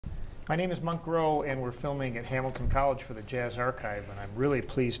My name is Monk Rowe, and we're filming at Hamilton College for the Jazz Archive, and I'm really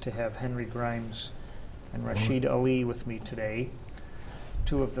pleased to have Henry Grimes and Rashied Ali with me today,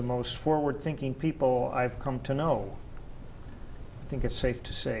 two of the most forward-thinking people I've come to know. I think it's safe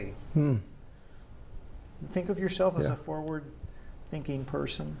to say. You think of yourself as a forward-thinking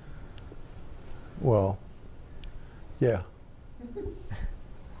person? Well, yeah.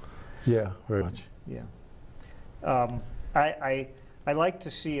 Yeah, very much. Yeah. I like to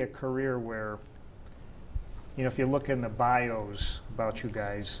see a career where, you know, if you look in the bios about you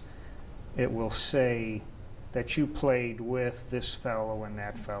guys, it will say that you played with this fellow and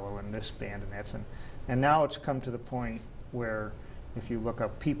that fellow and this band and that's, and now it's come to the point where if you look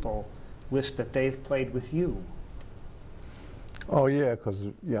up people, list that they've played with you. Oh yeah, because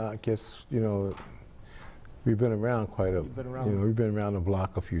I guess we've been around quite a. We've been around the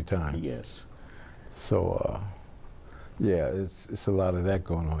block a few times. Yes. So yeah, it's a lot of that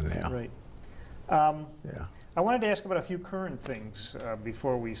going on now. Right. Yeah. I wanted to ask about a few current things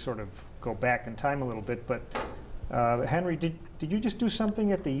before we sort of go back in time a little bit. But Henry, did you just do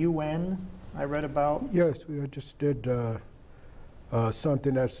something at the UN? I read about. Yes, we just did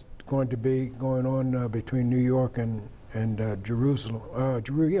something that's going to be going on between New York and Jerusalem.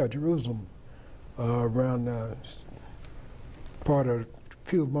 Jerusalem, around a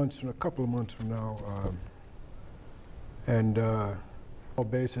couple of months from now, and all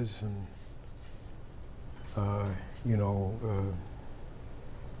bases and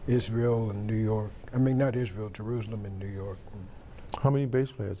Israel and New York. I mean, not Israel, Jerusalem and New York. How many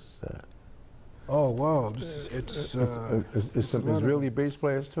bass players is that? Oh wow, it's some Israeli bass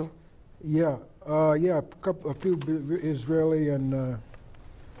players too. Yeah, a few Israeli and.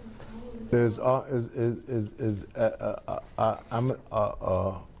 Is Omar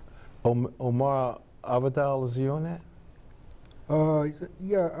Avadal, is he on that?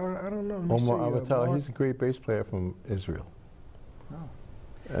 Yeah, I don't know. Omar Avadal, he's a great bass player from Israel. Oh.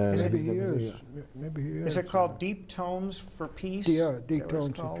 Maybe he is. Maybe he is. Is it called Deep Tones for Peace? Yeah, Deep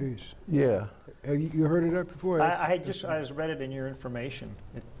Tones for Peace. Yeah. Have you heard of that before? I just read it in your information.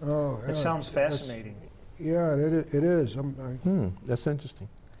 It sounds fascinating. Yeah, it is. That's interesting.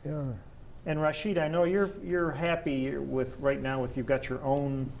 Yeah. And Rashied, I know you're happy with right now with you've got your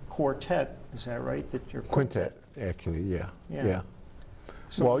own quartet. Is that right? That your quintet, actually, yeah.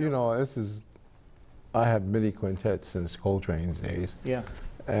 So well, I have many quintets since Coltrane's days. Yeah.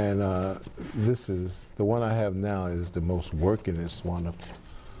 And this is the one I have now is the most workingest one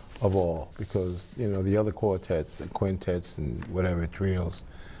of all, because the other quartets, the quintets and whatever trios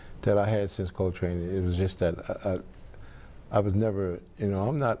that I had since Coltrane, it was just that I was never,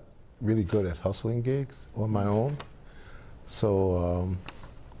 I'm not really good at hustling gigs on my own. So,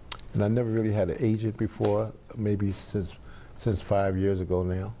 and I never really had an agent before, maybe since 5 years ago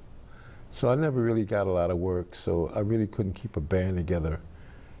now. So I never really got a lot of work, so I really couldn't keep a band together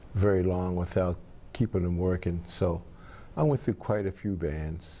very long without keeping them working. So I went through quite a few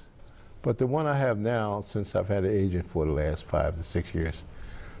bands. But the one I have now, since I've had an agent for the last 5 to 6 years,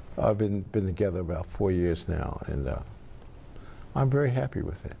 I've been together about 4 years now, and I'm very happy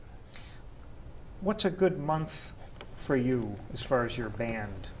with it. What's a good month for you as far as your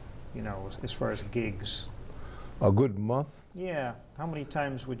band, as far as gigs? A good month? Yeah. How many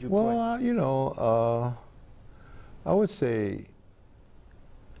times would you play? Well, I would say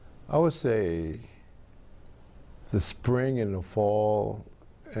the spring and the fall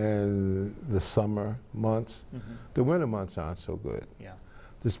and the summer months. The winter months aren't so good. Yeah.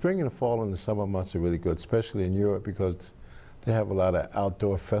 The spring and the fall and the summer months are really good, especially in Europe, because they have a lot of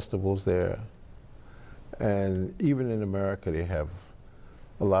outdoor festivals there. And even in America, they have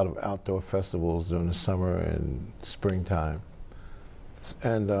a lot of outdoor festivals during the summer and springtime.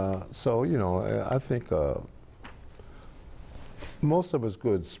 And so, I think most of it's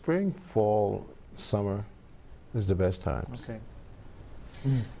good. Spring, fall, summer is the best times. Okay.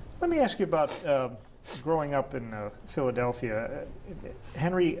 Let me ask you about growing up in Philadelphia.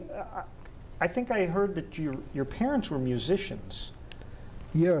 Henry, I think I heard that your parents were musicians.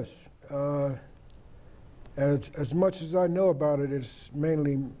 Yes. As much as I know about it, it's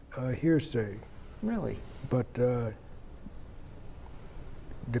mainly hearsay. Really? But the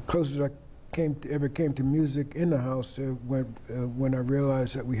closest I ever came to music in the house when I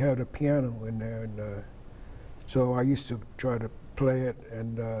realized that we had a piano in there, and so I used to try to play it,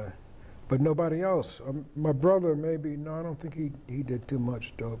 and but nobody else. My brother maybe. No, I don't think he did too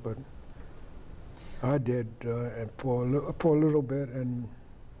much though, but I did, and for a little bit, and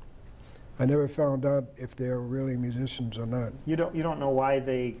I never found out if they were really musicians or not. You don't know why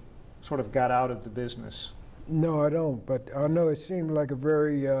they sort of got out of the business? No, I don't. But I know it seemed like a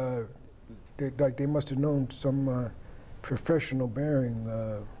very they must have known some professional bearing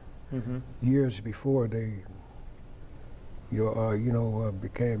years before they,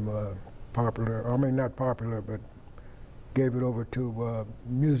 became popular. I mean, not popular, but gave it over to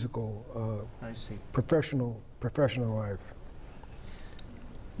musical, I see. professional life.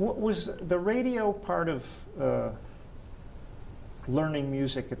 What was the radio part of learning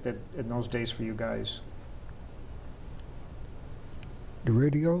music in those days for you guys? The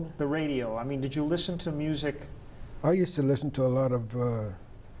radio? The radio. I mean, did you listen to music? I used to listen to a lot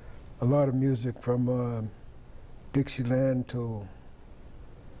of music from Dixieland to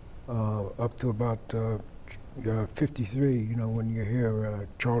up to about 53. You know, when you hear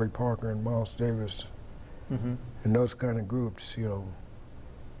Charlie Parker and Miles Davis and those kind of groups. You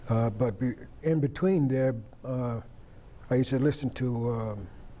know, but in between there, I used to listen to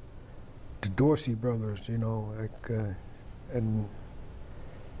the Dorsey Brothers. You know, like and.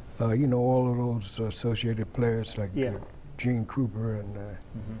 All of those associated players like Gene Krupa, and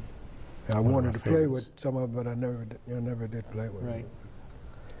I wanted to play with some of them, but I never did play with them. Right.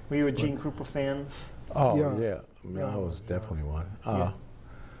 Were you a Gene Krupa fan? Oh, yeah. I mean, I was definitely one.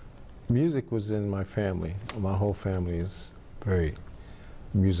 Music was in my family. My whole family is very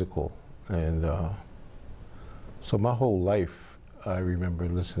musical. And so my whole life, I remember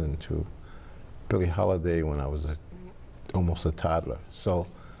listening to Billie Holiday when I was almost a toddler. So,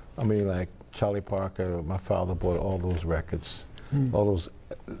 I mean, like Charlie Parker, my father bought all those records, all those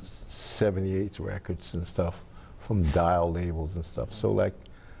 78 records and stuff from Dial labels and stuff. So like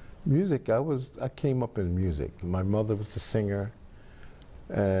music, I came up in music. My mother was a singer,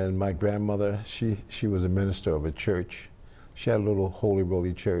 and my grandmother, she was a minister of a church. She had a little Holy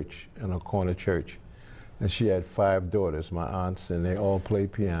Roly church in a corner church. And she had 5 daughters, my aunts, and they all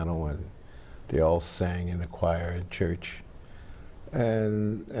played piano, and they all sang in the choir in church.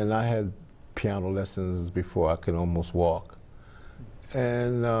 And I had piano lessons before I could almost walk.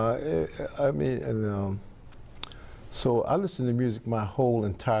 And so I listened to music my whole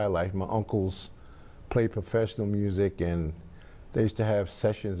entire life. My uncles played professional music, and they used to have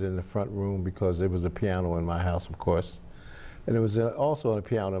sessions in the front room because there was a piano in my house, of course. And there was also a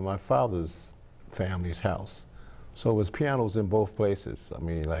piano in my father's family's house. So it was pianos in both places. I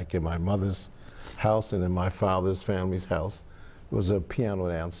mean, like in my mother's house and in my father's family's house. There was a piano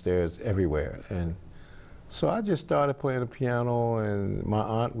downstairs everywhere. And so I just started playing the piano, and my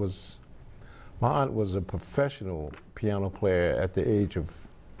aunt was a professional piano player at the age of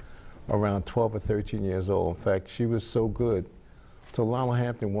around 12 or 13 years old. In fact, she was so good, so Lionel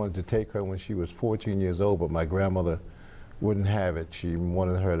Hampton wanted to take her when she was 14 years old, but my grandmother wouldn't have it. She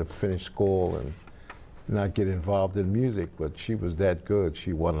wanted her to finish school and not get involved in music, but she was that good.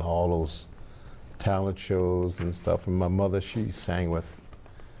 She won all those talent shows and stuff. And my mother, she sang with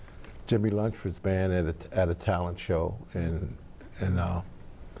Jimmy Lunceford's band at a talent show, and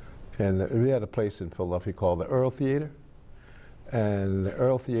we had a place in Philadelphia called the Earl Theater, and the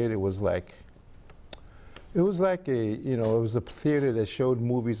Earl Theater was like, it was like it was a theater that showed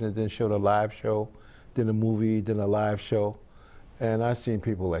movies and then showed a live show, then a movie, then a live show. And I seen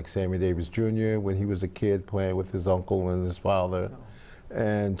people like Sammy Davis Jr. when he was a kid playing with his uncle and his father.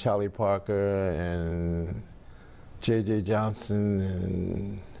 And Charlie Parker and J.J. Johnson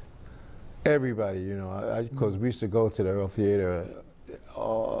and everybody, because we used to go to the Earl Theater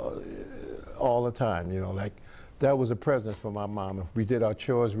all the time, like that was a present for my mom. If we did our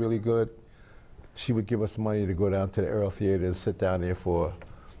chores really good, she would give us money to go down to the Earl Theater and sit down there for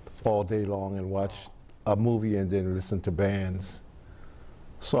all day long and watch a movie and then listen to bands.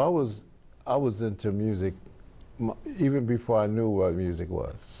 So I was into music even before I knew what music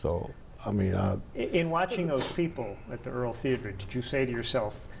was. So, I mean, in watching those people at the Earl Theater, did you say to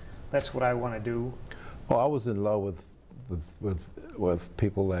yourself, that's what I want to do? Oh, I was in love with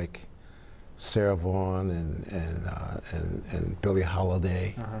people like Sarah Vaughan and Billie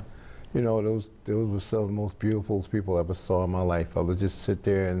Holiday. Those were some of the most beautiful people I ever saw in my life. I would just sit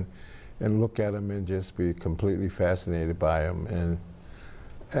there and look at them and just be completely fascinated by them. And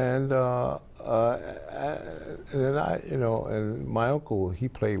then and my uncle, he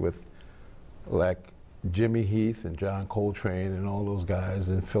played with like Jimmy Heath and John Coltrane and all those guys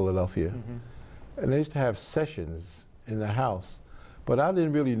in Philadelphia. And they used to have sessions in the house. But I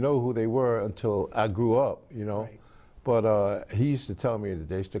didn't really know who they were until I grew up, Right. But he used to tell me that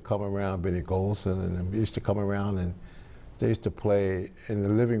they used to come around, Benny Golson, and they used to come around and they used to play in the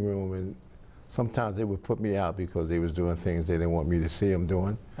living room, and sometimes they would put me out because they was doing things they didn't want me to see them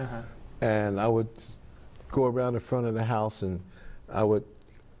doing. And I would go around the front of the house and I would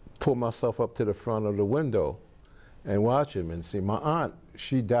pull myself up to the front of the window and watch him and see. My aunt,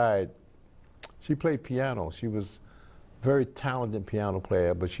 she died She played piano. She was a very talented piano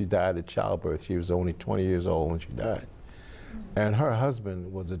player, but she died at childbirth. She was only 20 years old when she died. And her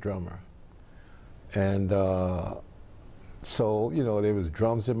husband was a drummer. And so, you know, there was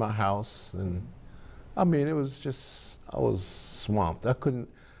drums in my house, and I mean, it was just, I was swamped. I couldn't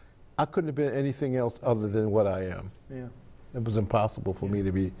have been anything else other than what I am. Yeah. It was impossible for me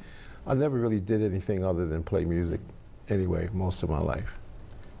to be. I never really did anything other than play music anyway, most of my life.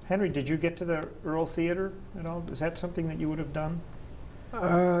 Henry, did you get to the Earl Theater at all? Is that something that you would have done?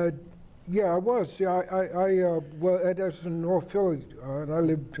 Yeah, I was. Yeah, well, that's in North Philly, and I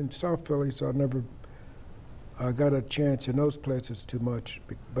lived in South Philly, so I never got a chance in those places too much.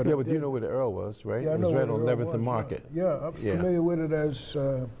 But Yeah, but you know where the Earl was, right? Yeah, I It know was where right the on Earl Leventham was, Market. Yeah, I'm familiar with it as,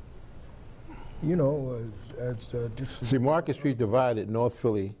 you know, as just. See, Market Street divided North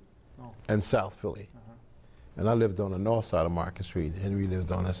Philly and South Philly. And I lived on the north side of Market Street. Henry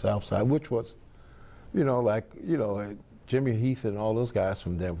lived on the south side, which was, you know, like, you know, Jimmy Heath and all those guys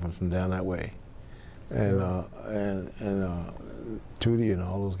from down that way. And Tootie and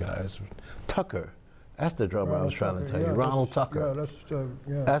all those guys. Tucker, that's the drummer I was trying to tell you. Ronald Tucker. Yeah, that's,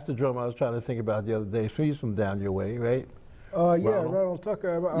 That's the drummer I was trying to think about the other day. So he's from down your way, right? Yeah, Ronald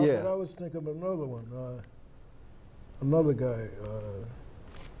Tucker. Yeah. I was thinking of another one. Another guy.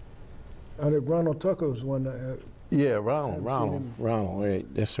 I think Ronald Tucker was one that. Yeah, Ronald, right,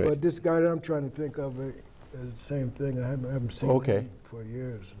 that's right. But this guy that I'm trying to think of is the same thing. I haven't seen him for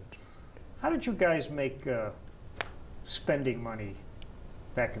years. How did you guys make spending money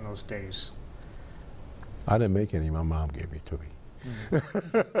back in those days? I didn't make any. My mom gave it to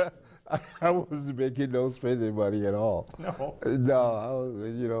me. I wasn't making no spending money at all. No. No, I was,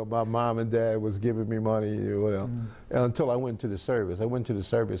 you know, my mom and dad was giving me money, you know, until I went to the service. I went to the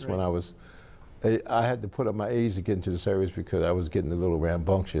service when I had to put up my age to get into the service because I was getting a little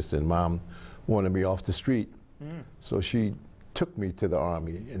rambunctious, and Mom wanted me off the street. So she took me to the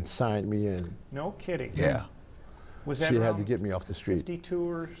Army and signed me in. No kidding. Yeah. Was that she had to get me off the street. 52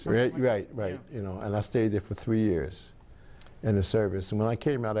 or something? Right. Yeah. You know, and I stayed there for 3 years in the service. And when I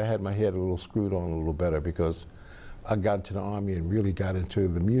came out, I had my head a little screwed on a little better because I got into the Army and really got into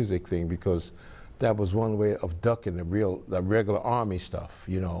the music thing, because that was one way of ducking the regular Army stuff,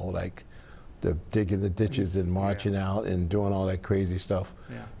 you know, like the digging the ditches and marching out and doing all that crazy stuff.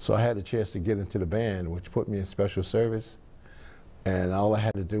 Yeah. So I had a chance to get into the band, which put me in special service. And all I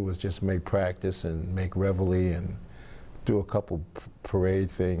had to do was just make practice and make reveille and do a couple parade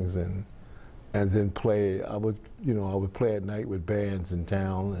things and then play. I would play at night with bands in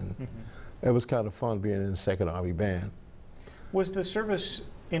town, and it was kind of fun being in the 2nd Army Band. Was the service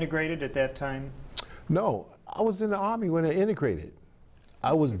integrated at that time? No, I was in the Army when they integrated.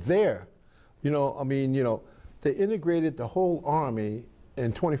 I was there. You know, I mean, you know, they integrated the whole Army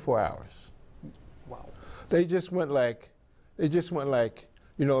in 24 hours. Wow. They just went like,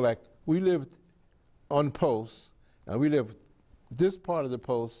 you know, like we lived on post, and we lived this part of the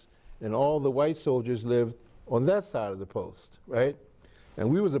post, and all the white soldiers lived on that side of the post, right? And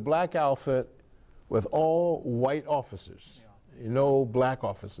we was a black outfit with all white officers, you know, black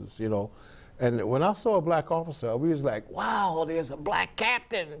officers, you know. And when I saw a black officer, we was like, wow, there's a black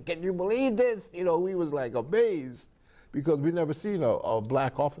captain. Can you believe this? You know, we was like amazed because we never seen a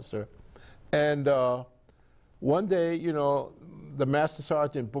black officer. And one day, you know, the master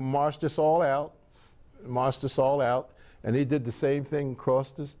sergeant marched us all out, and he did the same thing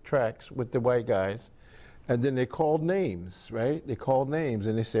across the tracks with the white guys. And then they called names, right? They called names,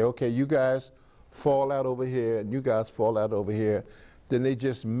 and they say, okay, you guys fall out over here, and you guys fall out over here. Then they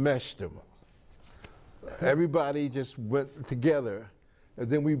just meshed them. Everybody just went together, and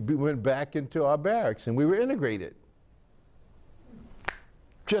then we went back into our barracks, and we were integrated.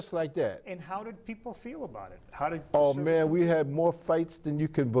 Just like that. And how did people feel about it? How did? Oh man, we had more fights than you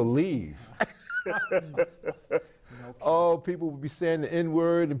can believe. Oh, people would be saying the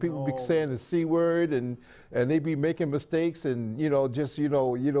N-word, and people would be saying the C-word, and they'd be making mistakes, and you know, just it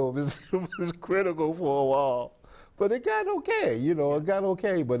was critical for a while. But it got okay, you know, it got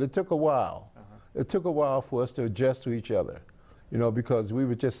okay, but it took a while. It took a while for us to adjust to each other, you know, because we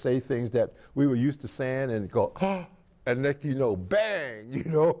would just say things that we were used to saying and go, and next you know, bang, you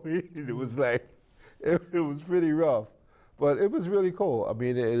know, it was like, it was pretty rough. But it was really cool. I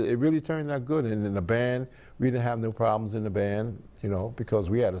mean, it really turned out good. And in the band, we didn't have no problems in the band, you know, because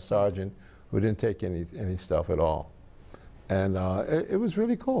we had a sergeant who didn't take any stuff at all. And it was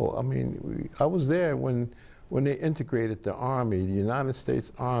really cool. I mean, I was there when they integrated the Army, the United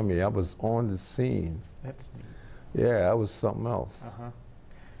States Army. I was on the scene. That's neat. Yeah, that was something else.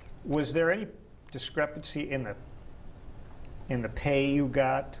 Was there any discrepancy in the pay you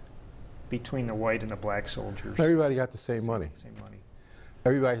got between the white and the black soldiers? Everybody got the same money. Same money.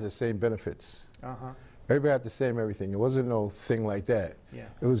 Everybody had the same benefits. Uh-huh. Everybody had the same everything. There wasn't no thing like that. Yeah.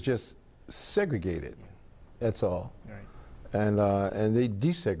 It was just segregated. That's all. Right. And they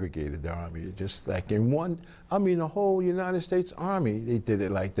desegregated the Army, just like in one, I mean the whole United States Army, they did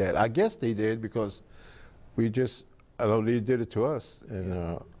it like that. I guess they did because we just, I know they did it to us.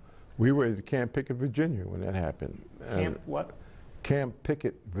 And we were in Camp Pickett, Virginia when that happened. Camp what? Camp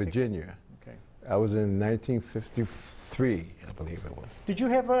Pickett, Virginia. Okay. I was in 1953, I believe it was. Did you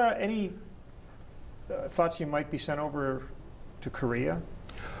have any thoughts you might be sent over to Korea?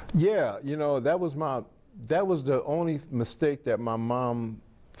 Yeah, you know, that was the only mistake that my mom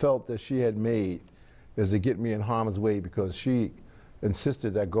felt that she had made, is to get me in harm's way, because she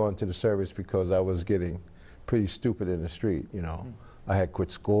insisted that I go into the service because I was getting pretty stupid in the street, you know. I had quit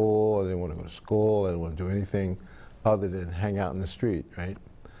school, I didn't want to go to school, I didn't want to do anything other than hang out in the street, right?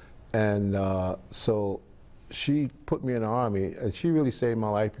 And so she put me in the Army, and she really saved my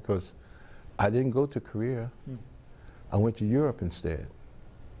life because I didn't go to Korea. I went to Europe instead.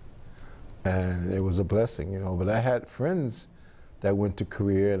 And it was a blessing, you know. But I had friends that went to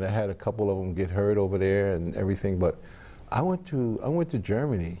Korea, and I had a couple of them get hurt over there and everything. But I went to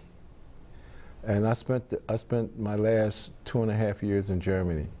Germany, and I spent my last 2.5 years in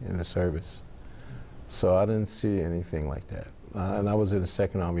Germany in the service. So I didn't see anything like that. And I was in the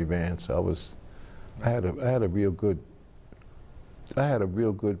 2nd Army Band, so I had a real good,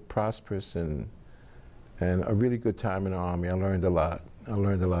 prosperous and a really good time in the Army. I learned a lot. I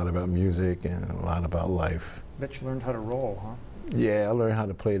learned a lot about music and a lot about life. Bet you learned how to roll, huh? Yeah, I learned how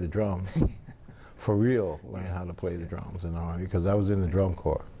to play the drums. For real, learned how to play the drums in the Army, because I was in the drum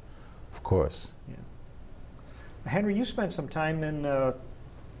corps, of course. Yeah. Henry, you spent some time in a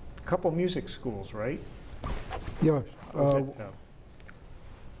couple music schools, right? Yes.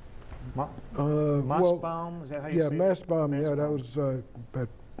 Mossbaum, is that how you say it? Yeah, Mossbaum, yeah, that Mossbaum. was at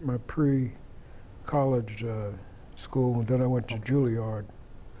my pre-college school, and then I went to Juilliard.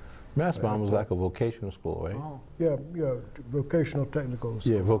 Mossbaum was like a vocational school, right? Oh. Yeah, vocational technical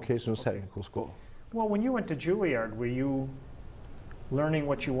school. Yeah, vocational technical school. Well, when you went to Juilliard, were you learning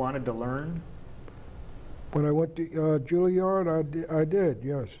what you wanted to learn? When I went to Juilliard, I did,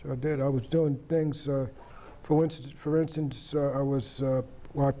 yes, I did. I was doing things, for instance,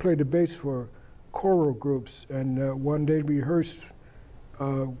 I played the bass for choral groups, and one day we rehearsed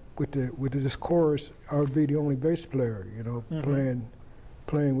with this chorus. I would be the only bass player, you know,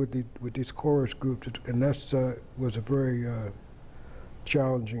 playing with these chorus groups, and that's was a very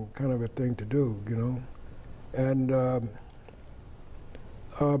challenging kind of a thing to do, you know. And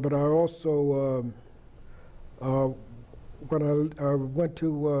but I also when I went to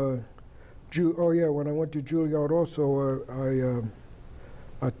when I went to Juilliard also,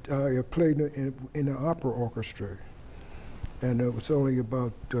 I played in an opera orchestra, and it was only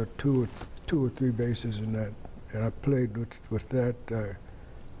about two or three basses in that, and I played with that,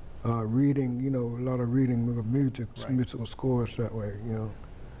 reading, you know, a lot of reading of music, Right. musical scores that way, you know,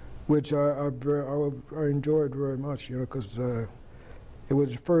 which I enjoyed very much, you know, because it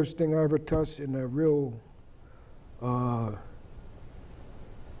was the first thing I ever touched in a real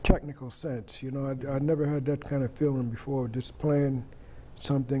technical sense, you know. I never had that kind of feeling before, just playing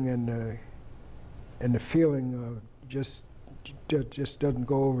something and the feeling just doesn't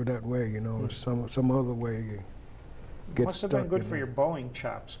go over that way, you know. Some other way gets Must have stuck. been good for your bowing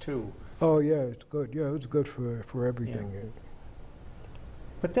chops too. Oh yeah, it's good. Yeah, it was good for everything. Yeah.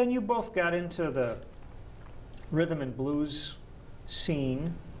 But then you both got into the rhythm and blues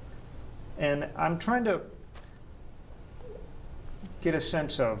scene, and I'm trying to get a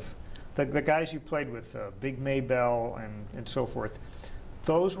sense of the guys you played with, Big Maybell and so forth.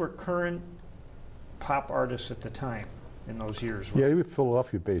 Those were current pop artists at the time in those years. Yeah, they were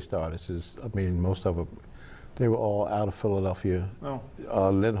Philadelphia-based artists. I mean, most of them, they were all out of Philadelphia. Oh.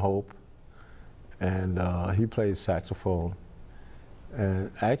 Lynn Hope, and he plays saxophone.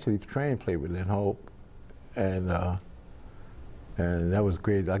 And actually, Train played with Lynn Hope, and that was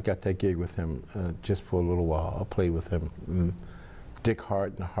great. I got that gig with him just for a little while. I played with him. Dick Hart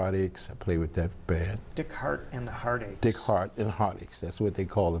and the Heartaches, I played with that band. Dick Hart and the Heartaches. Dick Hart and the Heartaches, that's what they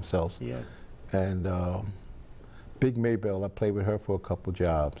call themselves. Yeah. And Big Maybell, I played with her for a couple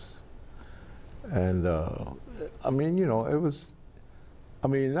jobs. And I mean, you know, that was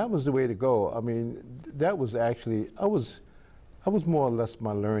the way to go. I mean, that was actually, I was more or less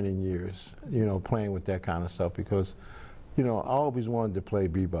my learning years, you know, playing with that kind of stuff, because, you know, I always wanted to play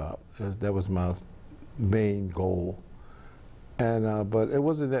bebop. That was my main goal. And but it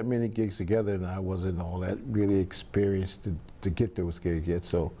wasn't that many gigs together, and I wasn't all that really experienced to get those gigs yet.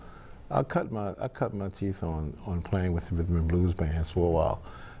 So I cut my teeth on playing with rhythm and blues bands for a while,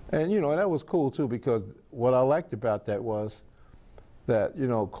 and you know that was cool too, because what I liked about that was that, you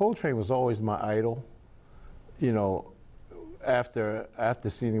know, Coltrane was always my idol, you know, after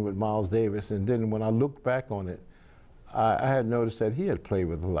seeing him with Miles Davis, and then when I looked back on it, I had noticed that he had played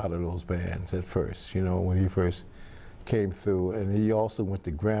with a lot of those bands at first, you know, when he first came through, and he also went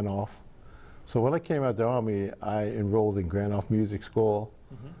to Granoff. So when I came out of the Army, I enrolled in Granoff Music School,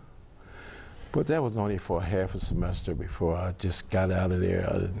 but that was only for half a semester before I just got out of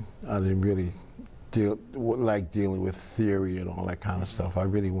there. I didn't really like dealing with theory and all that kind of stuff. I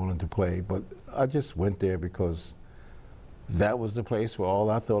really wanted to play, but I just went there because that was the place where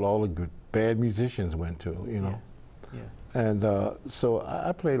I thought all the good, bad musicians went to, you know. Yeah. And so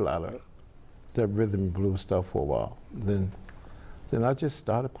I played a lot of that rhythm and blues stuff for a while. Then I just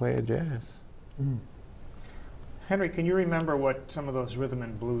started playing jazz. Henry, can you remember what some of those rhythm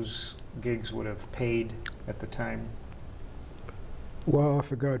and blues gigs would have paid at the time? Well, I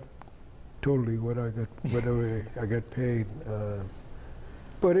forgot totally whatever I got paid.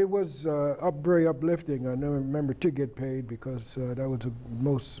 But it was very uplifting. I never remember to get paid because that was the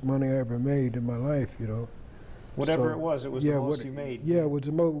most money I ever made in my life, you know. Whatever it was the most you made. Yeah, it was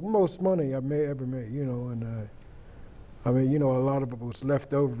the most money I ever made, you know. And I mean, you know, a lot of it was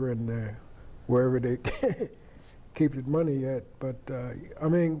left over in wherever they keep the money at. But I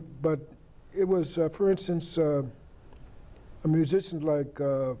mean, but it was, for instance, a musician like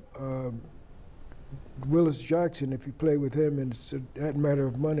Willis Jackson. If you play with him, and it's that matter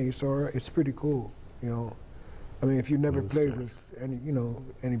of money, it's pretty cool, you know. I mean, if you never played with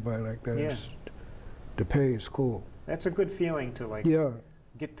anybody like that, the pay is cool. That's a good feeling to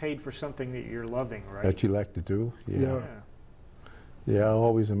get paid for something that you're loving, right? That you like to do. Yeah. Yeah, it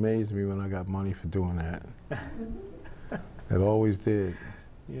always amazed me when I got money for doing that. It always did.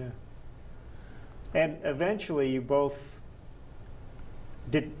 Yeah. And eventually you both,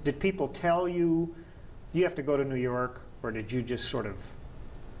 did people tell you have to go to New York, or did you just sort of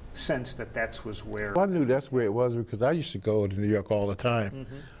sense that was where? Well, I knew that's where it was because I used to go to New York all the time.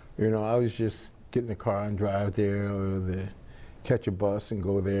 You know, I was just get in the car and drive there, or catch a bus and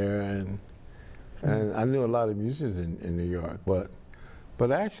go there, and I knew a lot of musicians in New York, but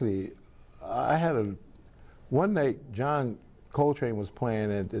actually, I had one night John Coltrane was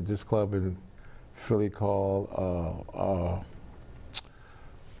playing at this club in Philly called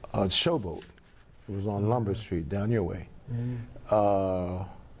Showboat. It was on Lombard Street, down your way,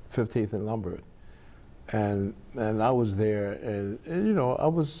 15th and Lombard, and I was there, and you know, I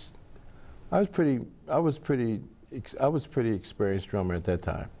was pretty experienced drummer at that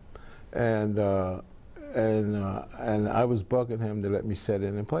time, and I was bugging him to let me sit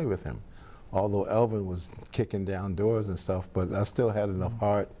in and play with him, although Elvin was kicking down doors and stuff. But I still had enough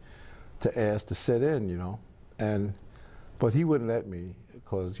heart to ask to sit in, you know, but he wouldn't let me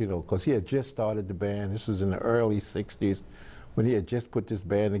because he had just started the band. This was in the early '60s when he had just put this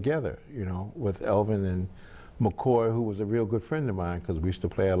band together, you know, with Elvin and McCoy, who was a real good friend of mine because we used to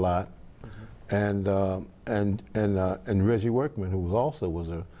play a lot. And Reggie Workman, who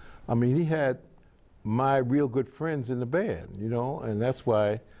I mean, he had my real good friends in the band, you know, and that's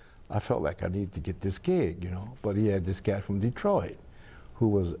why I felt like I needed to get this gig, you know. But he had this guy from Detroit, who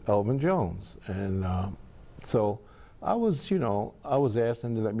was Elvin Jones, and so I was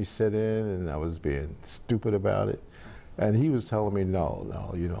asking him to let me sit in, and I was being stupid about it, and he was telling me,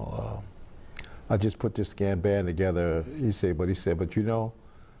 no, you know, I just put this band together. He said, but you know,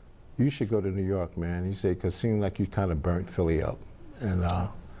 you should go to New York, man. He said, because it seemed like you kind of burnt Philly up.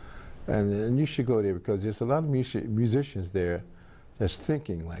 And you should go there because there's a lot of musicians there that's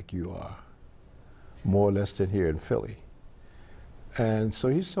thinking like you are, more or less than here in Philly. And so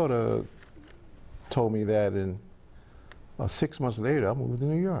he sort of told me that, and 6 months later, I moved to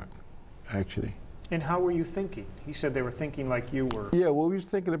New York, actually. And how were you thinking? He said they were thinking like you were. Yeah, well, we was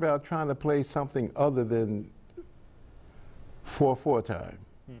thinking about trying to play something other than 4/4 time.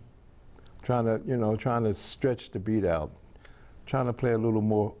 Trying to stretch the beat out, trying to play a little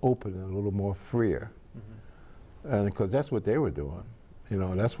more open and a little more freer, and because that's what they were doing, you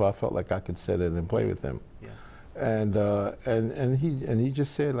know. That's why I felt like I could sit in and play with them. Yeah. And he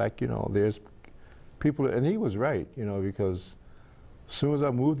just said, like, you know, there's people, and he was right, you know, because as soon as I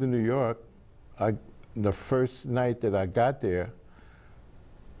moved to New York, the first night that I got there,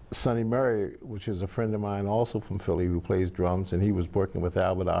 Sonny Murray, which is a friend of mine also from Philly who plays drums, and he was working with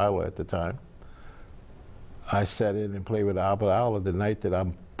Albert Ayler at the time. I sat in and played with Albert Ayler the night that I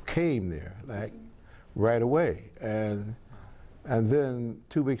came there, like right away. And then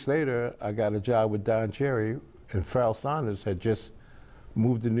 2 weeks later, I got a job with Don Cherry, and Pharrell Saunders had just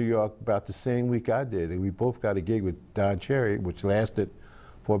moved to New York about the same week I did, and we both got a gig with Don Cherry, which lasted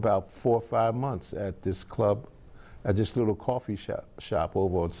for about 4 or 5 months at this club, at this little coffee shop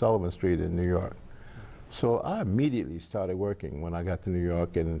over on Sullivan Street in New York. So I immediately started working when I got to New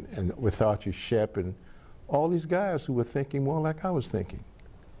York, and with Archie Shepp and all these guys who were thinking more like I was thinking.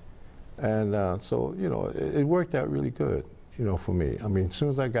 And so, you know, it worked out really good, you know, for me. I mean, as soon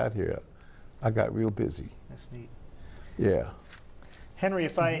as I got here, I got real busy. That's neat. Yeah. Henry,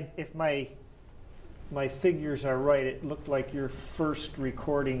 if my figures are right, it looked like your first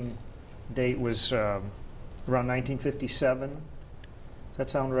recording date was around 1957. Does that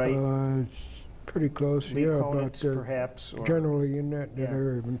sound right? It's pretty close, Lee yeah. Konitz, About, perhaps? Or generally in that Yeah.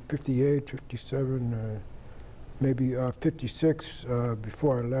 area, in 58, 57, maybe 56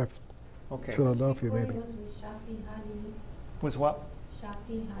 before I left okay. Philadelphia, maybe. Was with Shafi Hadi. Was what?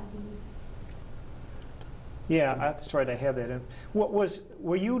 Shafi Hadi. Yeah, that's right. I had that in.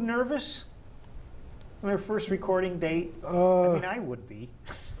 Were you nervous on your first recording date? I mean, I would be.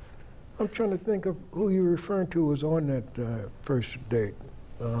 I'm trying to think of who you're referring to was on that first date.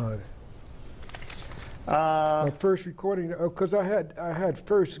 My first recording, because I had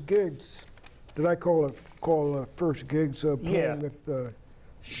first gigs that I call first gigs playing Yeah. with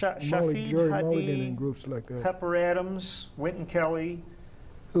Shafi Jerry Mulligan Hadi, and groups like that. Pepper Adams, Wynton Kelly,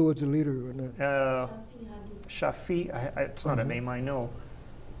 Who was the leader in that? Shafi Hadi. Shafi. It's not a name I know.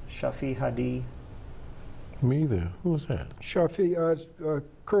 Shafi Hadi. Me either. Who was that? Shafi,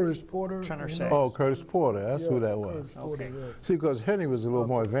 Curtis Porter. Tenor you know? sax. Oh, Curtis Porter. That's who that was. Curtis Porter, Okay. yeah. See, because Henry was a little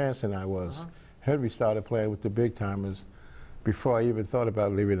more advanced than I was. Henry started playing with the big timers before I even thought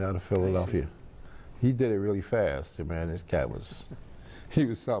about leaving out of Philadelphia. He did it really fast, man. This cat was, he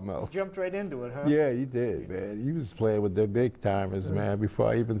was something else. Jumped right into it, huh? Yeah, he did, man. He was playing with the big timers, man, before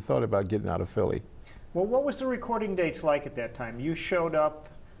I even thought about getting out of Philly. Well, what was the recording dates like at that time? You showed up.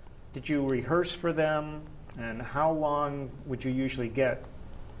 Did you rehearse for them? And how long would you usually get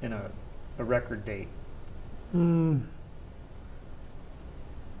in a record date? I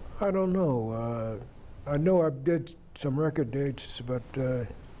don't know. I know I did some record dates, but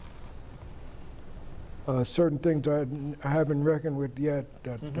certain things I haven't reckoned with yet.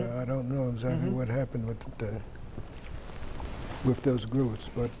 That I don't know exactly what happened with those groups.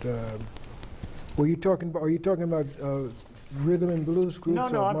 But were you talking about? Are you talking about rhythm and blues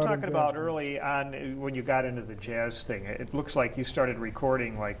groups? No, or I'm modern talking jazz about groups? early on when you got into the jazz thing. It looks like you started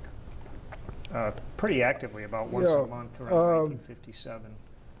recording like pretty actively about once a month around 1957.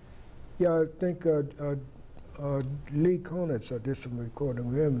 Yeah, I think Lee Konitz, I did some recording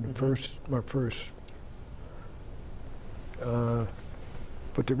with him. My first. But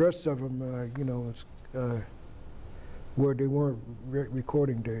the rest of them, you know, it's where they weren't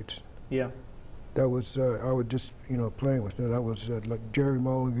recording dates. Yeah. That was I was just playing with them. That was like Jerry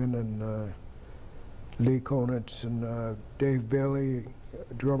Mulligan and Lee Konitz and Dave Bailey,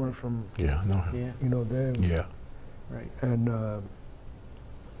 a drummer from Yeah, no. Yeah. you know them. Yeah. Right. And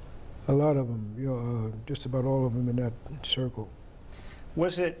a lot of them, just about all of them in that circle.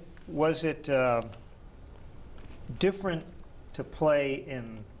 Was it different to play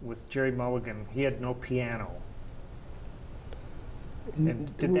with Jerry Mulligan? He had no piano.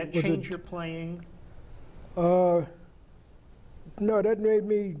 And did that Was change it- your playing? No, that made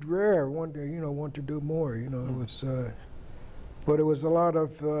me rare. Want to do more. It was, but it was a lot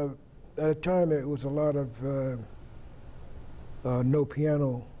of. At the time, it was a lot of no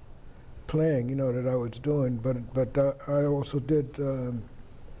piano playing. That I was doing. But I also did.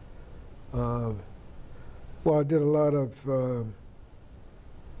 Well, I did a lot of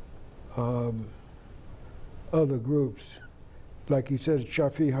other groups. Like he said,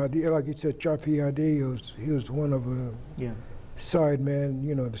 Shafi Hadi. Like he said, Shafi Hadi. He was one of a Yeah. side man.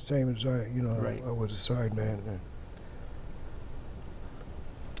 The same as I. Right. I was a side man.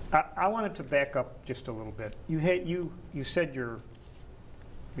 I wanted to back up just a little bit. You said your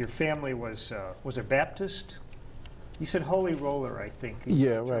family was it Baptist? You said Holy Roller, I think. You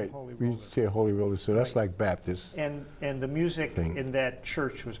Yeah, used the term right. Holy We Roller. say Holy Roller, so that's Right. like Baptist. And the music Thing. in that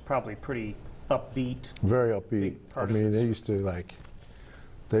church was probably pretty upbeat. Very upbeat. Big I part of mean, this. they used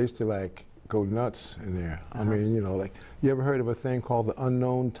to go nuts in there. I mean, like, you ever heard of a thing called the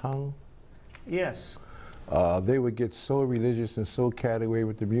unknown tongue? Yes. They would get so religious and so carried away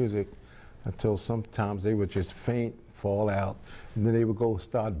with the music until sometimes they would just faint, fall out, and then they would go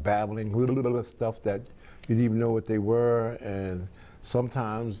start babbling little stuff that you didn't even know what they were, and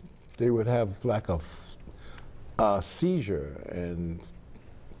sometimes they would have like a seizure and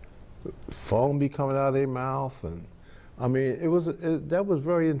foam be coming out of their mouth, and I mean, that was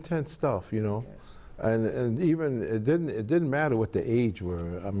very intense stuff, Yes. And even it didn't matter what the age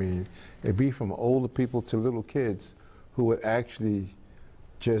were. I mean, it'd be from older people to little kids who would actually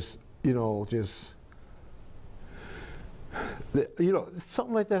just, you know,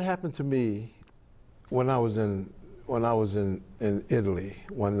 something like that happened to me when I was in Italy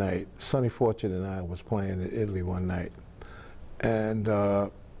one night. Sonny Fortune and I was playing in Italy one night, and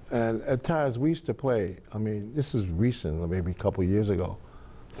at times we used to play. I mean, this is recent, maybe a couple years ago,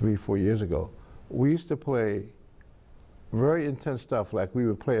 3, 4 years ago. We used to play very intense stuff. Like we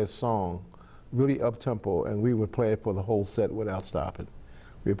would play a song, really up tempo, and we would play it for the whole set without stopping.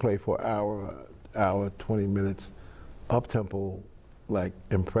 We'd play for an hour, 20 minutes, up tempo, like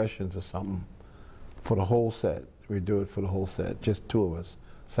impressions or something, for the whole set. We'd do it for the whole set, just 2 of us,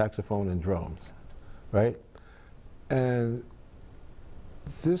 saxophone and drums, right? And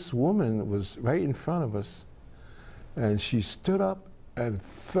this woman was right in front of us, and she stood up and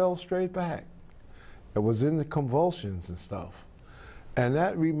fell straight back. It was in the convulsions and stuff. And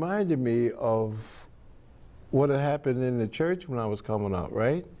that reminded me of what had happened in the church when I was coming up,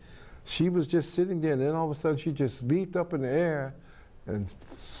 right? She was just sitting there, and then all of a sudden she just leaped up in the air and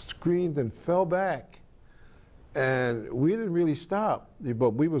screamed and fell back. And we didn't really stop, but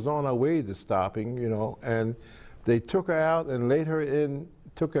we was on our way to stopping, you know, and they took her out and laid her in,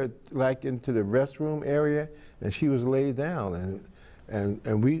 took her like into the restroom area, and she was laid down.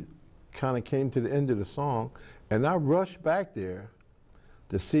 And we kind of came to the end of the song, and I rushed back there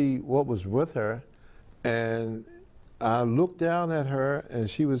to see what was with her, and I looked down at her, and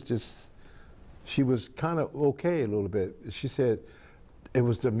she was kind of okay a little bit. She said, it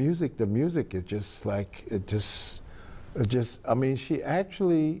was the music, it just like, I mean, she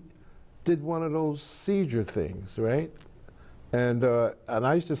actually did one of those seizure things, right? And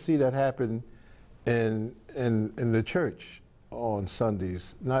I used to see that happen in the church on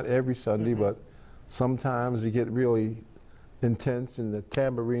Sundays. Not every Sunday, but sometimes you get really intense and the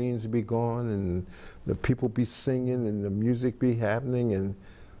tambourines be going and the people be singing and the music be happening and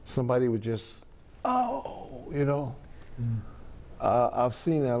somebody would just, oh, you know. I've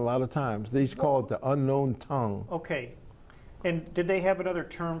seen that a lot of times. They used to call it the unknown tongue. Okay. And did they have another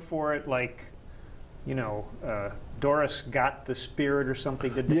term for it, like, you know, Doris got the spirit or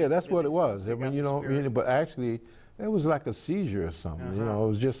something? Yeah, that's what it was. I mean, you know, but actually, it was like a seizure or something. You know, it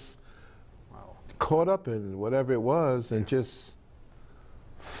was just caught up in whatever it was and just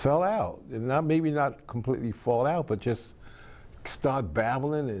fell out. And maybe not completely fall out, but just start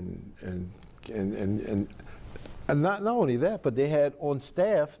babbling and not only that, but they had on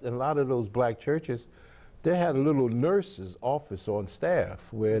staff in a lot of those black churches, they had a little nurse's office on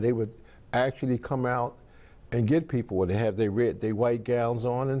staff where they would actually come out and get people where they have their white gowns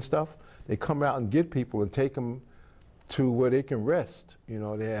on and stuff. They come out and get people and take them to where they can rest. You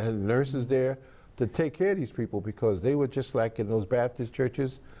know, they had nurses there to take care of these people because they were just like in those Baptist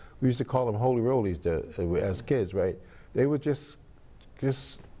churches. We used to call them holy rollies as kids, right? They would just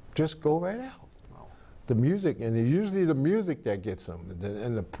go right out. The music, and it's usually the music that gets them,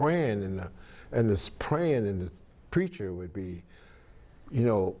 and the praying, and the preacher would be, you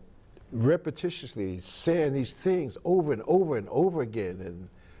know, repetitiously saying these things over and over and over again, and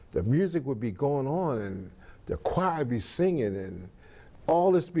the music would be going on, and the choir would be singing, and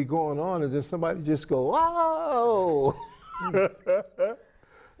all this be going on, and then somebody just go, "Whoa!"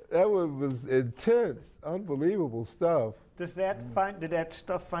 That was intense, unbelievable stuff. Did that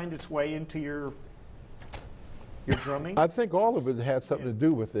stuff find its way into your drumming? I think all of it had something to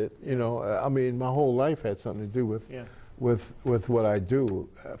do with it. You know, I mean, my whole life had something to do with what I do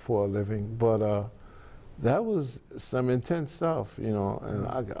for a living. But that was some intense stuff, you know. And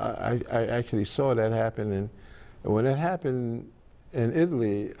I actually saw that happen, and when it happened in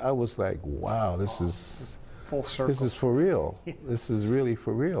Italy, I was like, wow, this is full circle. This is for real. This is really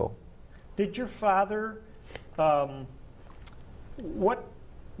for real. Did your father? What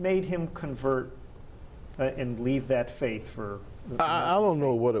made him convert and leave that faith for? I don't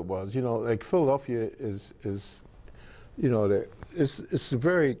know what it was. You know, like Philadelphia is you know, it's a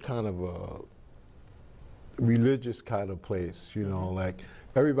very kind of a religious kind of place. You know, like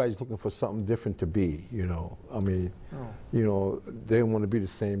everybody's looking for something different to be. You know, I mean, you know, they want to be the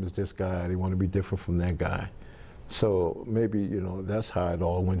same as this guy. They want to be different from that guy. So maybe, you know, that's how it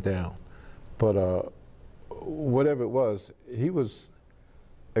all went down. But whatever it was,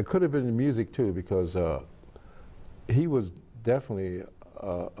 it could have been the music too, because he was definitely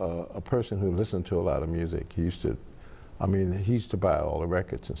a person who listened to a lot of music. He used to buy all the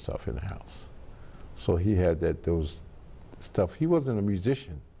records and stuff in the house. So he had those stuff. He wasn't a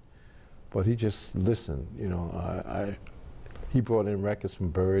musician, but he just listened. You know, he brought in records from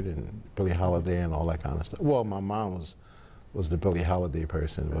Bird and Billie Holiday and all that kind of stuff. Well, my mom was the Billie Holiday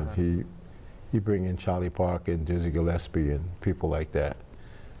person, but he bring in Charlie Parker and Dizzy Gillespie and people like that.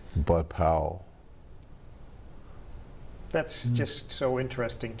 Bud Powell. That's just so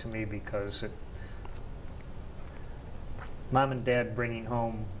interesting to me because Mom and Dad bringing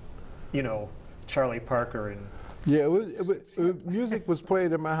home, you know, Charlie Parker and Yeah, music was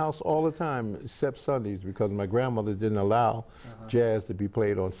played in my house all the time, except Sundays, because my grandmother didn't allow jazz to be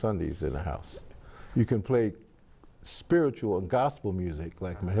played on Sundays in the house. You can play spiritual and gospel music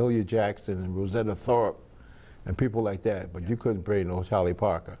like Mahalia Jackson and Rosetta Tharpe and people like that, but you couldn't play no Charlie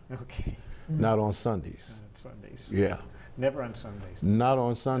Parker. Okay. Not on Sundays. Not on Sundays. Yeah. Never on Sundays. Not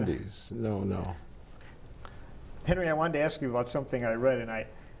on Sundays. No, no. Henry, I wanted to ask you about something I read, and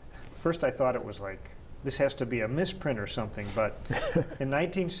first I thought it was like, this has to be a misprint or something, but in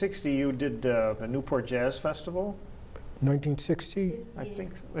 1960 you did the Newport Jazz Festival? 1960? I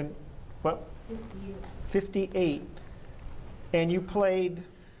think, well, 58, and you played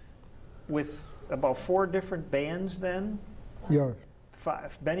with about 4 different bands then? Yeah.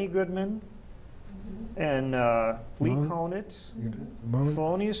 5, Benny Goodman, and Lee Monk. Konitz, Monk,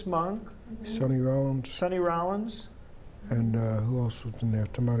 Thelonious Monk, Sonny Rollins, Sonny Rollins, and who else was in there?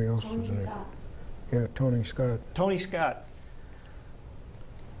 Somebody else was in there. Yeah, Tony Scott. Tony Scott.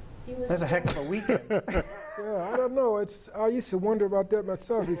 That's a heck of a weekend. Yeah, I don't know. I used to wonder about that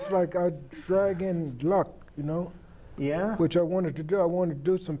myself. It's like I drag in luck, you know, Yeah? which I wanted to do. I wanted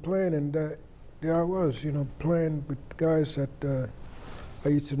to do some playing, and there I was, you know, playing with guys that I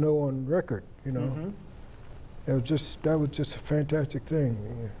used to know on record, you know. Mhm. That was just a fantastic thing.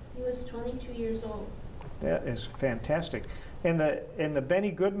 He was 22 years old. That is fantastic. And the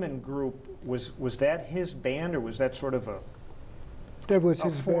Benny Goodman group, was that his band, or was that sort of a That was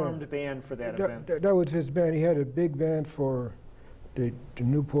his formed band for that event? That was his band. He had a big band for the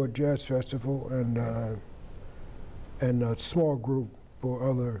Newport Jazz Festival and a small group for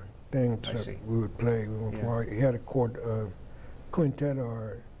other things I that see. we would play. Yeah. He had a quintet,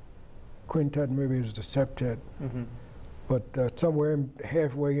 maybe it was the septet, Mhm. but somewhere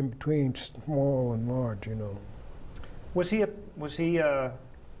halfway in between small and large, you know. Was he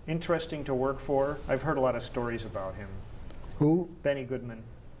interesting to work for? I've heard a lot of stories about him. Who? Benny Goodman.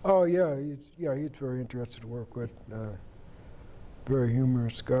 Oh yeah, he's very interested to work with. Very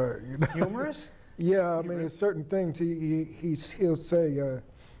humorous guy. You know? Humorous? Yeah, I mean, there's certain things he'll say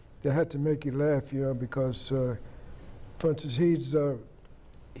that had to make you laugh, you know, because, for instance,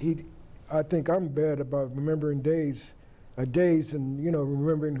 I think I'm bad about remembering days, and you know,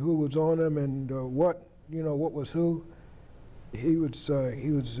 remembering who was on them and what was who. He was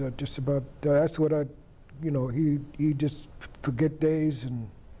just about. That's what he just forget days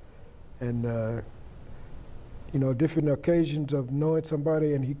and you know, different occasions of knowing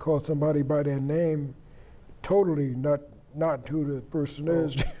somebody, and he called somebody by their name, totally not who the person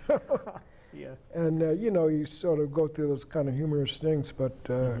is. Yeah. And you know, you sort of go through those kind of humorous things, but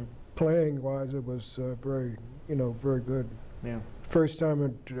playing-wise, it was very good. Yeah. First time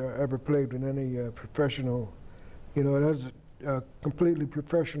I'd ever played with any professional, you know, that's a completely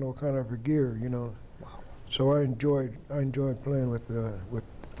professional kind of a gear, you know. Wow. So I enjoyed playing with.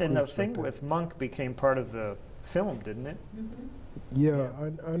 And the groups thing like that. with Monk became part of the film, didn't it? Yeah,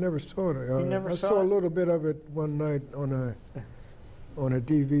 I never saw it. You never I saw saw a it? little bit of it one night on a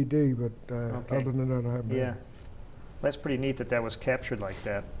DVD, but Okay. other than that, I haven't. Yeah. That's pretty neat that was captured like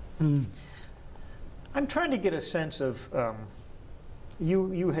that. Mm. I'm trying to get a sense of,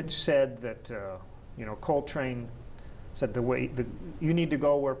 you had said that, you know, Coltrane said you need to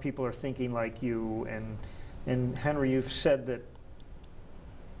go where people are thinking like you, and Henry, you've said that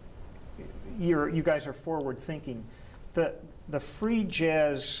you guys are forward thinking. The free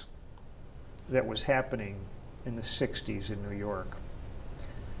jazz that was happening in the 60s in New York,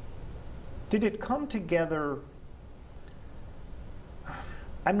 did it come together?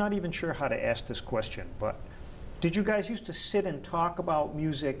 I'm not even sure how to ask this question, but did you guys used to sit and talk about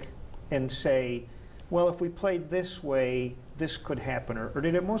music and say, well, if we played this way, this could happen, or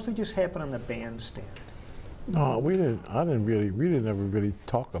did it mostly just happen on the bandstand? No, we didn't never really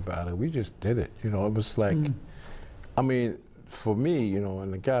talk about it. We just did it. You know, it was like, I mean, for me, you know,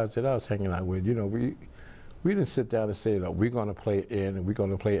 and the guys that I was hanging out with, you know, we didn't sit down and say, we're going to play in, and we're going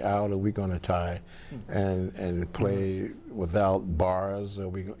to play out, or we're going to try and play without bars,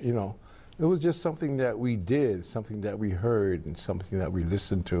 or you know, it was just something that we did, something that we heard, and something that we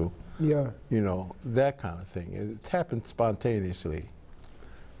listened to. Yeah. You know, that kind of thing. It happened spontaneously.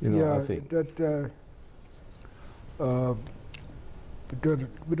 You know, Yeah, I think. that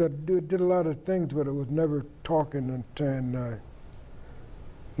did a lot of things, but it was never talking and saying,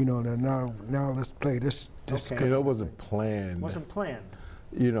 you know, that now let's play this. Okay. You know, it wasn't planned. It wasn't planned.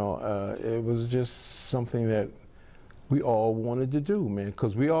 You know, it was just something that we all wanted to do, man,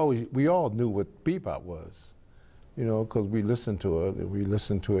 because we all knew what bebop was, you know, because we listened to it, and we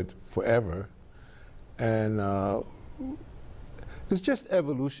listened to it forever, and it's just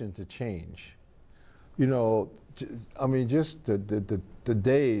evolution to change. You know, I mean, just the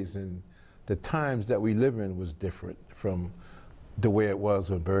days and the times that we live in was different from the way it was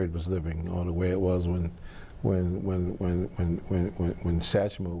when Bird was living, or the way it was when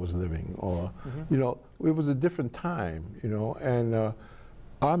Satchmo was living, or you know, it was a different time, you know, and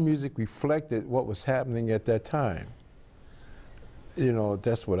our music reflected what was happening at that time. You know,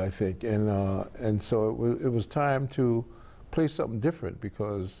 that's what I think, and so it was time to play something different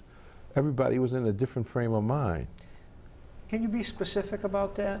because everybody was in a different frame of mind. Can you be specific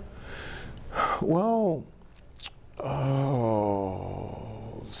about that? Well,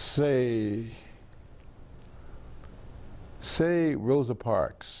 say Rosa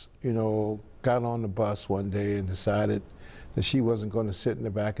Parks, you know, got on the bus one day and decided that she wasn't going to sit in the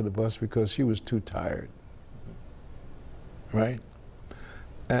back of the bus because she was too tired, right?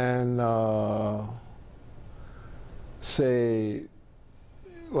 And say,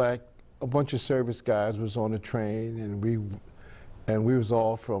 like, a bunch of service guys was on the train, and we was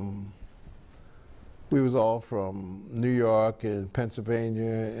all from New York and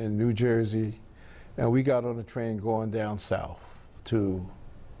Pennsylvania and New Jersey, and we got on the train going down south to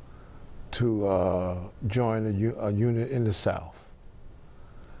join a unit in the South.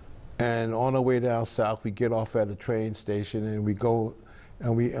 And on our way down south, we get off at a train station, and we go,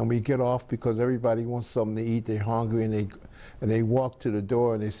 and we get off because everybody wants something to eat. They're hungry, and they walk to the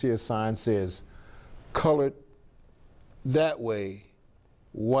door, and they see a sign says, "Colored that way,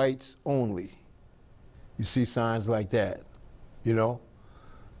 whites only." You see signs like that, you know,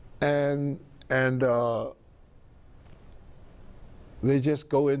 and they just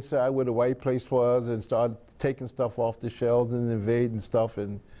go inside where the white place was and start taking stuff off the shelves and invading stuff,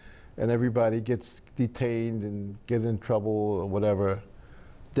 and everybody gets detained and get in trouble or whatever.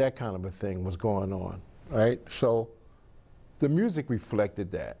 That kind of a thing was going on, right? So the music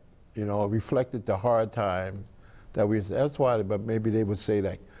reflected that, you know, it reflected the hard time that that's why, but maybe they would say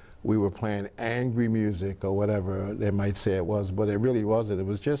that we were playing angry music or whatever they might say it was, but it really wasn't. It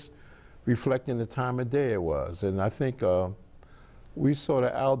was just reflecting the time of day it was. And I think we sort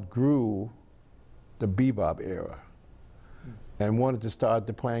of outgrew the bebop era and wanted to start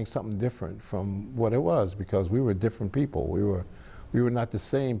to playing something different from what it was, because we were different people. We were not the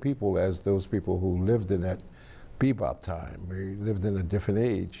same people as those people who lived in that bebop time. We lived in a different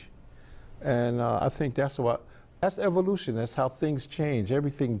age. And I think that's evolution. That's how things change.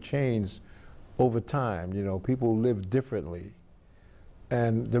 Everything changed over time. You know, people live differently.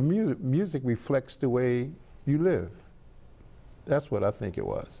 And the music reflects the way you live. That's what I think it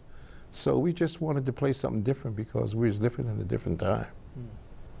was. So we just wanted to play something different because we was living in a different time.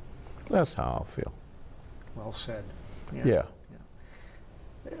 That's how I feel. Well said. Yeah.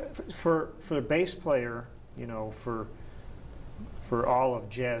 For a bass player, you know, for all of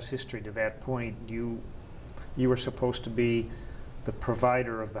jazz history to that point, you were supposed to be the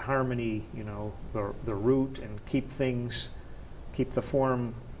provider of the harmony, you know, the root, and keep the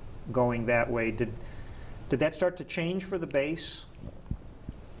form going that way. Did that start to change for the bass?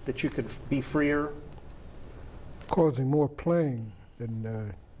 That you could be freer? Causing more playing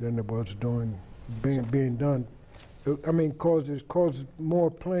than it was being done. I mean, causes more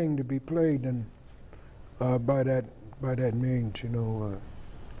playing to be played than by that means, you know.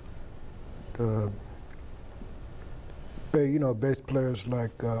 You know, bass players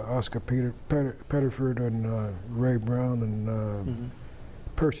like Oscar Pettiford and Ray Brown and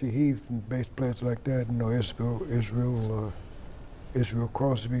Percy Heath, and bass players like that, you know, Israel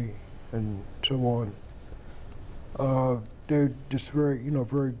Crosby and so on. They're just very, you know,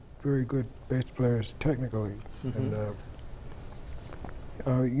 very good bass players technically. And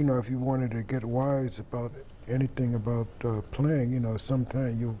you know, if you wanted to get wise about anything about playing, you know,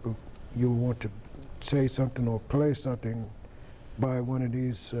 sometimes you'll want to say something or play something by one of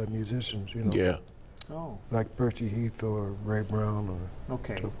these musicians, you know. Yeah. Oh. Like Percy Heath or Ray Brown or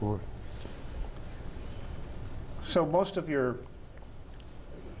so forth. So most of your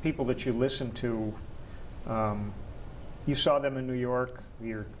people that you listen to, you saw them in New York.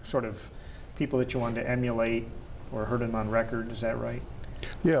 You're sort of people that you wanted to emulate or heard them on record. Is that right?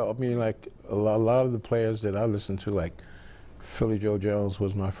 Yeah, I mean, like a lot of the players that I listened to, like Philly Joe Jones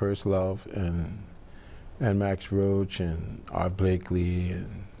was my first love, and and Max Roach and Art Blakely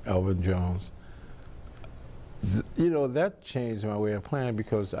and Elvin Jones. You know, that changed my way of playing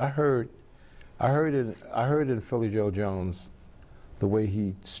because I heard in Philly Joe Jones the way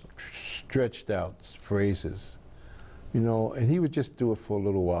he stretched out phrases, you know, and he would just do it for a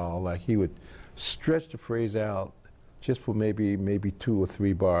little while. Like he would stretch the phrase out just for maybe 2 or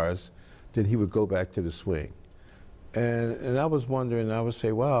 3 bars, then he would go back to the swing. And I was wondering, I would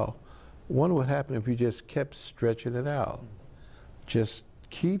say, wow, I wonder what happened if you just kept stretching it out. Just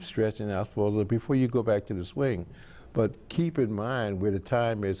keep stretching out for a little before you go back to the swing. But keep in mind where the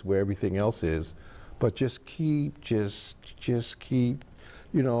time is, where everything else is. But just keep, you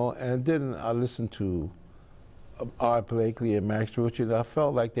know. And then I listened to Art Blakely and Max Roach, and I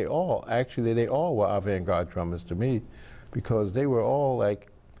felt like they all were avant-garde drummers to me, because they were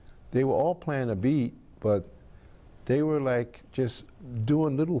all playing a beat, but they were like just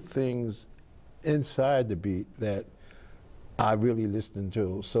doing little things inside the beat that I really listened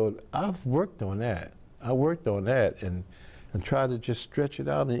to. So I've worked on that. I worked on that and tried to just stretch it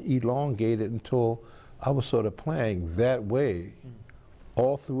out and elongate it until I was sort of playing that way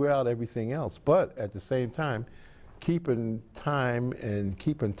all throughout everything else. But at the same time, keeping time and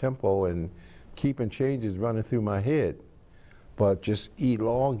keeping tempo and keeping changes running through my head, but just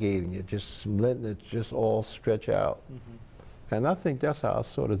elongating it, just letting it just all stretch out. And I think that's how I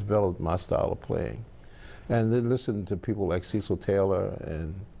sort of developed my style of playing. And then listening to people like Cecil Taylor,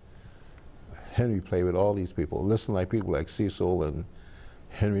 and Henry played with all these people. Listen like people like Cecil and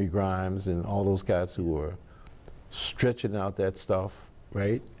Henry Grimes and all those guys who were stretching out that stuff,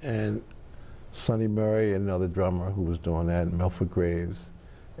 right? And Sonny Murray, another drummer who was doing that, and Melford Graves,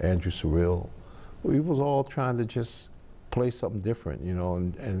 Andrew Cyril. We was all trying to just play something different, you know,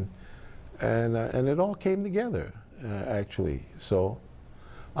 and it all came together, actually. So,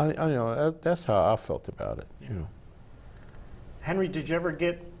 I you know, that's how I felt about it, you know. Henry, did you ever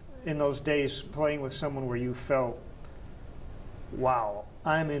get in those days playing with someone where you felt, wow,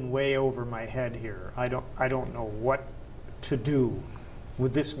 I'm in way over my head here. I don't know what to do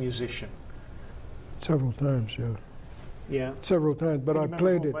with this musician? Several times, yeah. Yeah. Several times, but I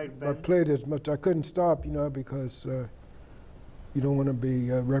played it. I played as much. I couldn't stop, you know, because you don't want to be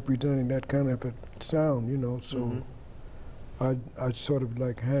representing that kind of a sound, you know. So I'd sort of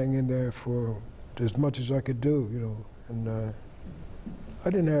like hang in there for as much as I could do, you know. And I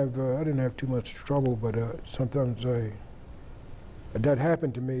didn't have too much trouble, but sometimes that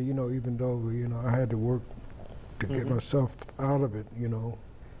happened to me, you know, even though, you know, I had to work to get myself out of it, you know,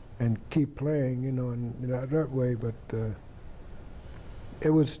 and keep playing, you know, and that way. But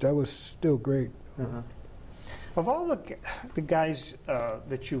that was still great. Of all the guys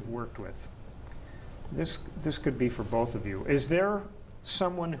that you've worked with, this could be for both of you. Is there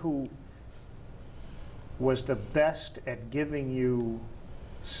someone who was the best at giving you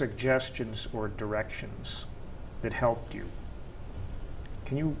suggestions or directions that helped you?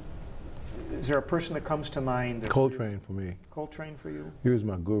 Is there a person that comes to mind? Coltrane for me. Coltrane for you? He was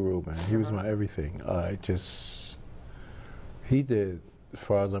my guru, man. He was my everything. He did, as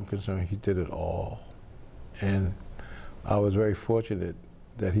far as I'm concerned, he did it all. And I was very fortunate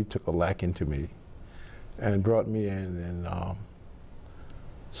that he took a liking to me and brought me in and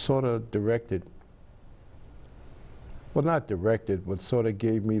sort of directed, well, not directed, but sort of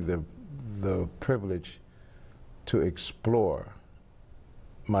gave me the privilege to explore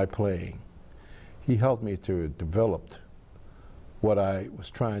my playing. He helped me to develop what I was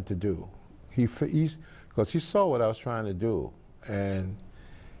trying to do. Because he saw what I was trying to do, and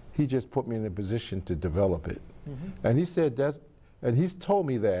he just put me in a position to develop it. And he said that, and he's told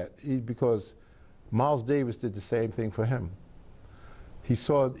me that because Miles Davis did the same thing for him. He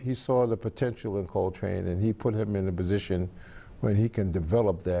saw the potential in Coltrane, and he put him in a position when he can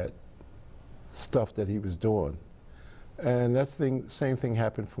develop that stuff that he was doing. And that's the same thing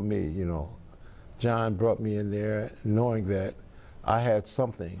happened for me, you know. John brought me in there knowing that I had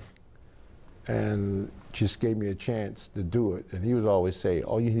something and just gave me a chance to do it. And he would always say,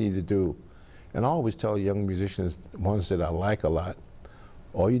 all you need to do, and I always tell young musicians, ones that I like a lot,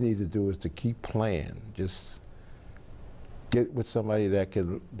 all you need to do is to keep playing. Just get with somebody that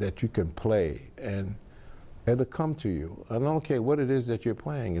you can play, and it'll come to you. I don't care what it is that you're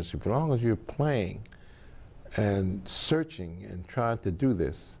playing. As long as you're playing and searching and trying to do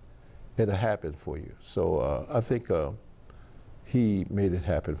this, it'll happen for you. So I think he made it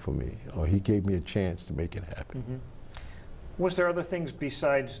happen for me, or he gave me a chance to make it happen. Was there other things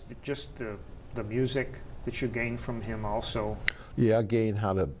besides just the music that you gained from him also? Yeah, I gained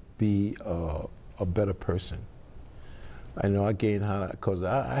how to be a better person. I know I gained how to, because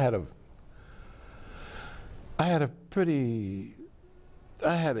I I had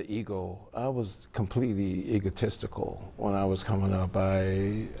I had an ego. I was completely egotistical when I was coming up.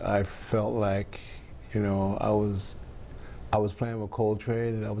 I felt like, you know, I was playing with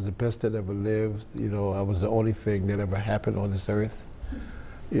Coltrane, and I was the best that ever lived. You know, I was the only thing that ever happened on this earth.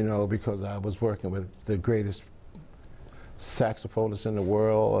 You know, because I was working with the greatest saxophonist in the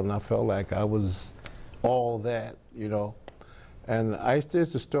world, and I felt like I was all that. You know, and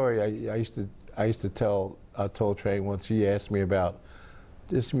there's a story I used to tell. I told Train once. He asked me about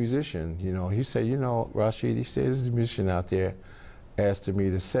this musician. You know, he said, you know, Rashied, he said, there's a musician out there asking me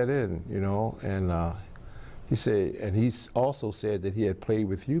to set in. You know, and he said, and he also said that he had played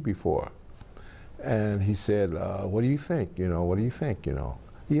with you before. And he said, what do you think? You know, what do you think? You know,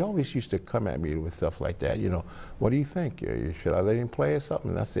 he always used to come at me with stuff like that. You know, what do you think? Should I let him play or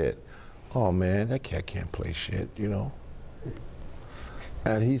something? And I said, oh man, that cat can't play shit, you know.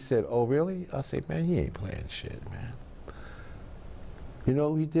 And he said, oh really? I said, man, he ain't playing shit, man. You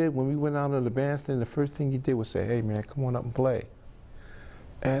know what he did? When we went out on the bandstand, the first thing he did was say, hey man, come on up and play.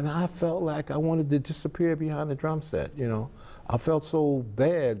 And I felt like I wanted to disappear behind the drum set, you know. I felt so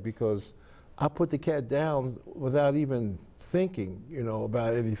bad because I put the cat down without even thinking, you know,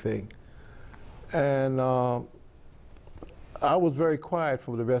 about anything. And I was very quiet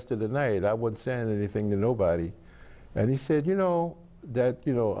for the rest of the night. I wasn't saying anything to nobody. And he said, you know,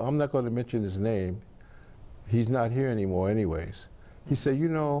 I'm not going to mention his name. He's not here anymore anyways. He said, you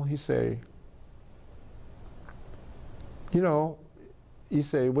know, he say,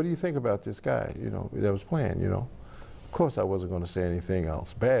 what do you think about this guy, you know, that was playing, you know? Of course I wasn't going to say anything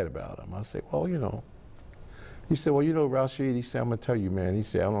else bad about him. I said, well, you know. He said, well, you know, Rashied, he said, I'm going to tell you, man. He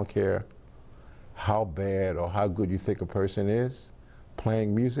said, I don't care how bad or how good you think a person is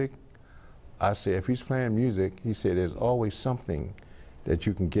playing music. I said, if he's playing music, he said, there's always something that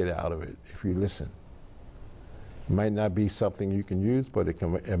you can get out of it if you listen. It might not be something you can use, but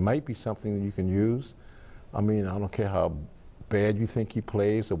it might be something that you can use. I mean, I don't care how bad you think he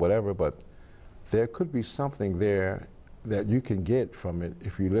plays or whatever, but there could be something there that you can get from it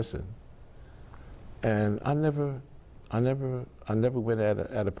if you listen. And I never went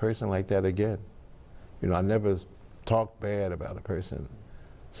at a person like that again. You know, I never talked bad about a person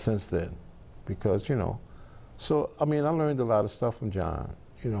since then, because, you know, so, I mean, I learned a lot of stuff from John,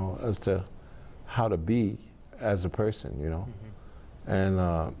 you know, as to how to be as a person, you know,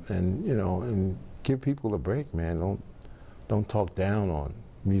 and you know, and give people a break, man. Don't talk down on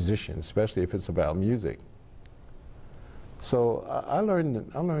musicians, especially if it's about music. So I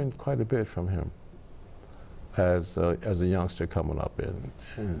learned quite a bit from him as a youngster coming up,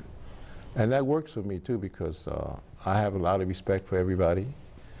 and that works for me too, because I have a lot of respect for everybody,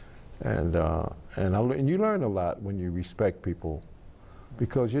 and you learn a lot when you respect people,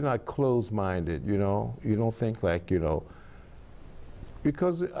 because you're not closed-minded, you know. You don't think like, you know,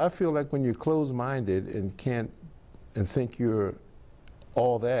 because I feel like when you're closed-minded and think you're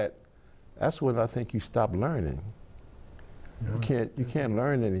all that, that's when I think you stop learning. Yeah. You can't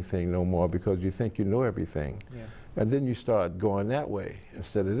learn anything no more because you think you know everything. Yeah. And then you start going that way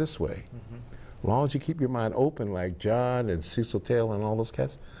instead of this way. As long as you keep your mind open, like John and Cecil Taylor and all those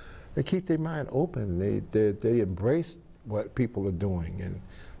cats, they keep their mind open. They embrace what people are doing, and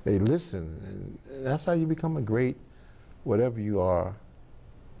they listen, and that's how you become a great whatever you are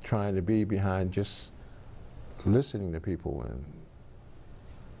trying to be, behind just listening to people and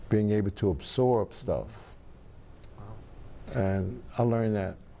being able to absorb stuff. Wow. And I learned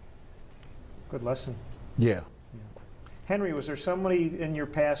that. Good lesson. Yeah. Henry, was there somebody in your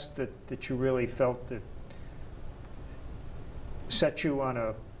past that you really felt that set you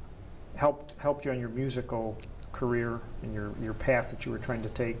on helped you on your musical career and your path that you were trying to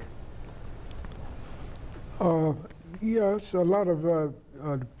take? Yes, a lot of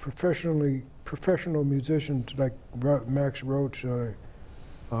professional musicians like Max Roach or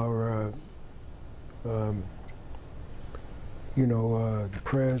you know,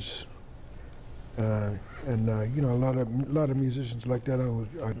 Prez, and you know, a lot of musicians like that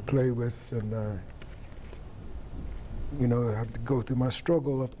I'd play with, and you know, I have to go through my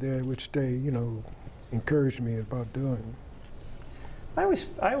struggle up there, which they, you know, encouraged me about doing. I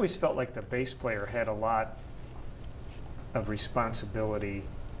always felt like the bass player had a lot of responsibility,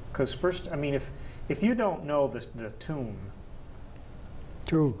 because first, I mean, if you don't know the tune,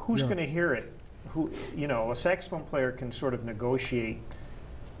 true, who's going to hear it? Who, you know, a saxophone player can sort of negotiate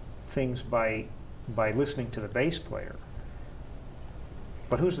things by listening to the bass player,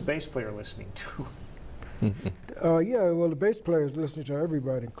 but who's the bass player listening to? Yeah, well, the bass player is listening to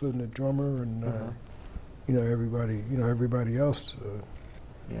everybody, including the drummer and you know, everybody else.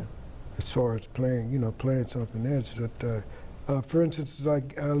 Yeah. as far as playing, playing something else. But for instance,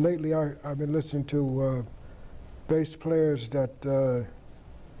 like lately, I've been listening to bass players that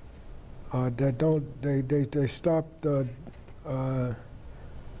they stopped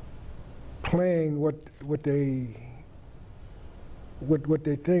playing what they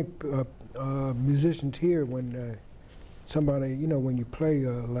think musicians hear when somebody, when you play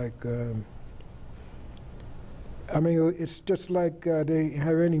I mean, it's just like they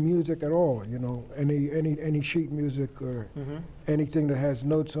have any music at all, any sheet music or anything that has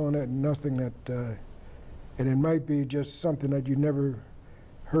notes on it, and nothing that, and it might be just something that you never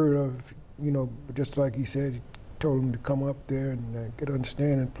heard of, just like he said, he told him to come up there and get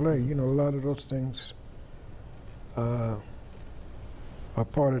understand and play. A lot of those things are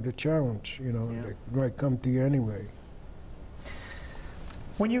part of the challenge, that might come to you anyway.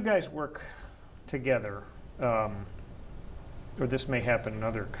 When you guys work together, or this may happen in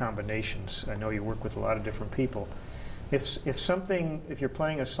other combinations. I know you work with a lot of different people. If you're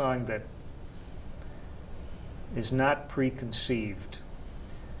playing a song that is not preconceived,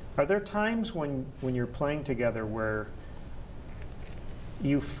 are there times when you're playing together where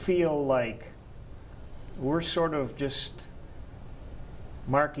you feel like we're sort of just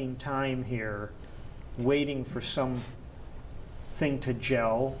marking time here, waiting for something to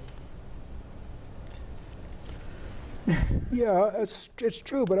gel? Yeah, it's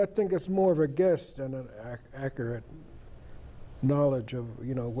true, but I think it's more of a guess than an accurate knowledge of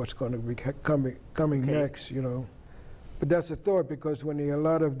what's going to be coming next. But that's a thought, because when a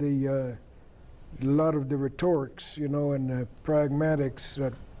lot of the rhetorics, and the pragmatics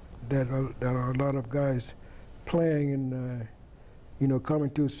that are a lot of guys playing and coming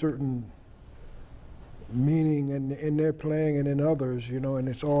to a certain meaning in their playing and in others, and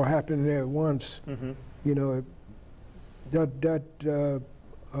it's all happening there at once. That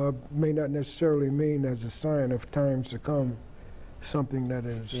may not necessarily mean as a sign of times to come, something that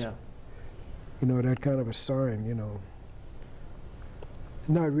is, that kind of a sign,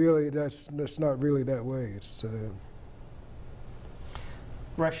 Not really, that's not really that way. It's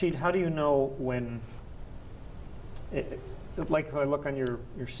Rashied, how do you know when, like I look on your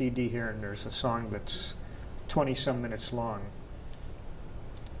CD here and there's a song that's 20-some minutes long.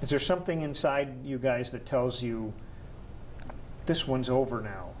 Is there something inside you guys that tells you this one's over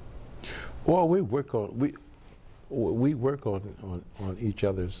now? Well, we work on each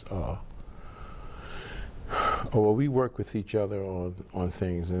other's or we work with each other on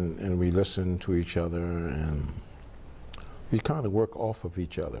things, and we listen to each other, and we kind of work off of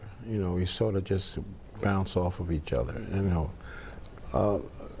each other. We sort of just bounce off of each other.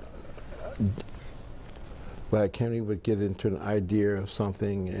 Like Henry would get into an idea of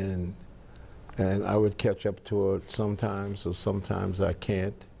something, and I would catch up to it sometimes, or sometimes I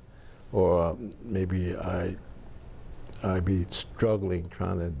can't, or maybe I'd be struggling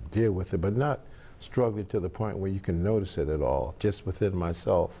trying to deal with it, but not struggling to the point where you can notice it at all, just within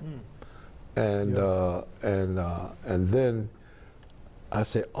myself. And then I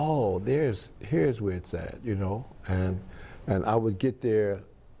say, oh, here's where it's at, and I would get there,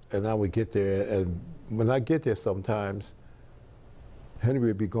 and when I get there sometimes, Henry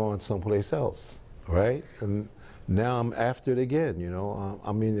would be going someplace else, right? And now I'm after it again,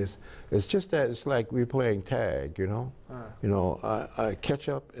 I mean, it's just that it's like we're playing tag, I catch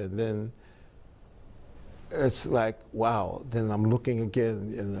up, and then it's like, wow, then I'm looking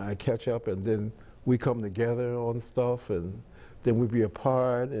again, and I catch up, and then we come together on stuff, and then we be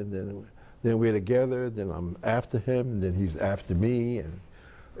apart, and then we're together, then I'm after him, and then he's after me, and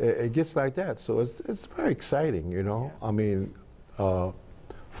it gets like that. So it's very exciting, I mean,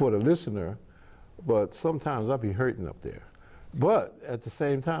 for the listener, but sometimes I'll be hurting up there. But at the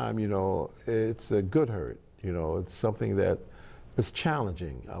same time, it's a good hurt, it's something that is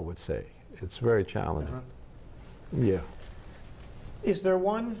challenging, I would say. It's very challenging. Yeah. Is there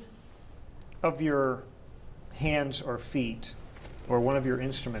one of your hands or feet, or one of your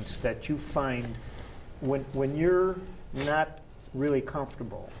instruments, that you find when you're not really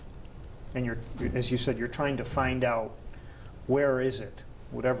comfortable, and you're, as you said, you're trying to find out where is it,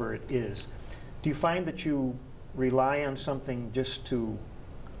 whatever it is, do you find that you rely on something just to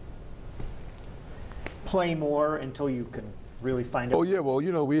play more until you can really find out? Oh yeah, well,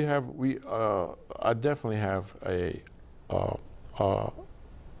 I definitely have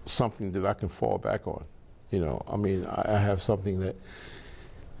something that I can fall back on. I mean, I have something that,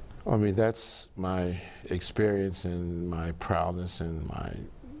 that's my experience and my proudness and my,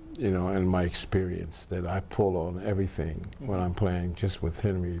 and my experience that I pull on everything when I'm playing just with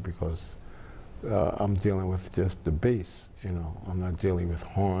Henry, because I'm dealing with just the bass, you know. I'm not dealing with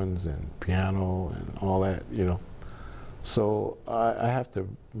horns and piano and all that, you know. So I have to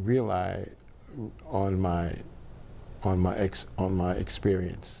rely on my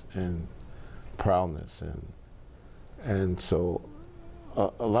experience and prowess, and so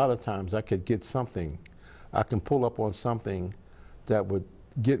a lot of times I could get something, I can pull up on something that would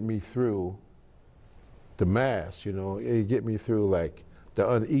get me through the mass, you know. It get me through like the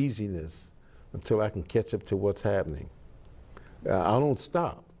uneasiness until I can catch up to what's happening. I don't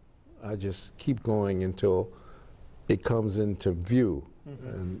stop. I just keep going until it comes into view,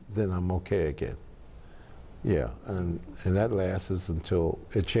 and then I'm okay again. Yeah, and that lasts until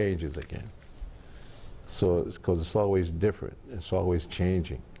it changes again. So it's because it's always different. It's always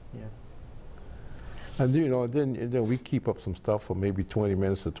changing. Yeah. And you know, then we keep up some stuff for maybe 20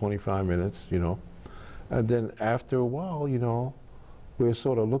 minutes or 25 minutes, you know. And then after a while, you know, we'll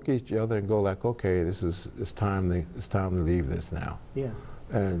sort of look at each other and go like, okay, it's time to leave this now. Yeah.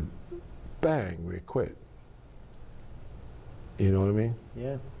 And bang, we quit. You know what I mean?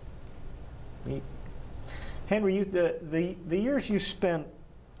 Yeah. Neat. Henry, the years you spent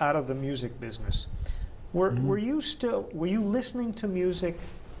out of the music business, were you listening to music?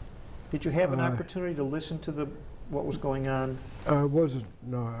 Did you have an opportunity to listen to what was going on? I wasn't.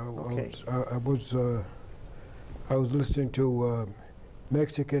 No, I was listening to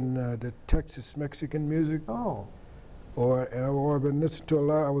Mexican, the Texas Mexican music. Oh. Or I've been listening to a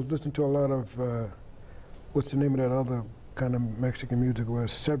lot. I was listening to a lot of what's the name of that other kind of Mexican music? Where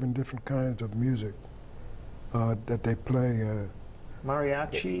 7 different kinds of music that they play.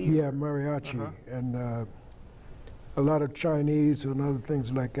 Mariachi? Yeah, mariachi, and a lot of Chinese and other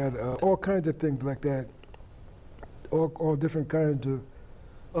things like that. All kinds of things like that. All different kinds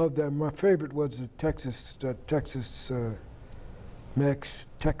of them. My favorite was the Texas Tex-Mex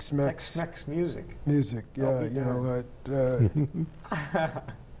Tex-Mex music. Music, yeah, you know.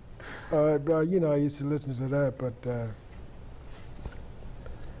 You know, I used to listen to that, but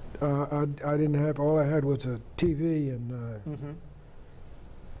I didn't have. All I had was a TV, and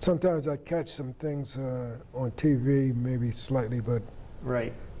sometimes I catch some things on TV, maybe slightly, but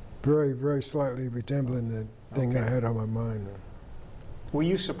right, very, very slightly resembling the thing I had on my mind. Were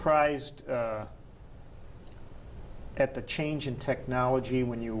you surprised at the change in technology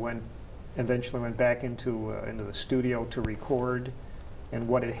when you eventually went back into the studio to record, and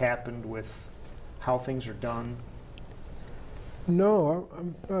what had happened with how things are done? No,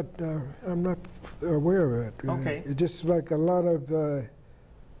 I'm not aware of it. Okay. It's just like a lot of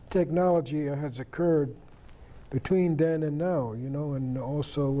technology has occurred between then and now, you know, and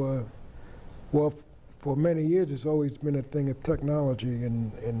also, well, for many years it's always been a thing of technology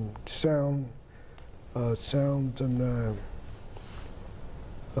and sounds and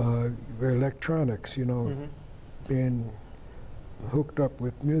electronics, you know, being hooked up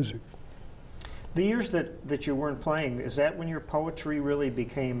with music. The years that you weren't playing, is that when your poetry really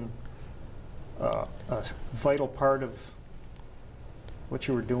became a vital part of what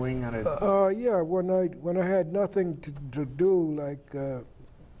you were doing on a... yeah, when I had nothing to do, like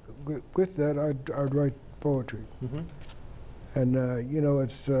with that, I'd write poetry. And you know,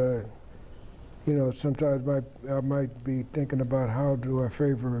 it's you know, sometimes I might be thinking about how do I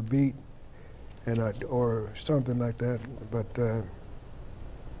favor a beat, and or something like that. But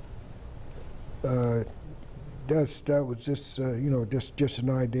that was just you know, just an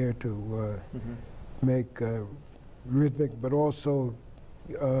idea to make rhythmic, but also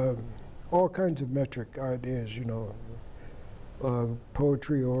all kinds of metric ideas, you know,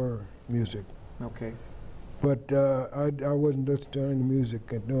 poetry or music. Okay. But I wasn't listening to any music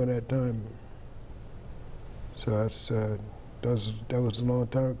during that time. So that was a long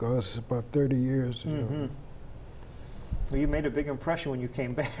time ago. That's about 30 years. You know. Well, you made a big impression when you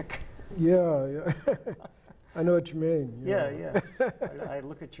came back. Yeah, yeah. I know what you mean. Yeah, yeah. I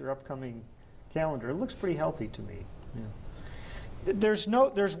look at your upcoming calendar. It looks pretty healthy to me. Yeah. There's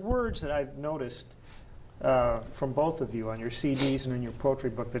words that I've noticed from both of you on your CDs and in your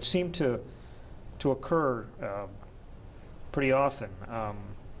poetry book that seem to occur pretty often.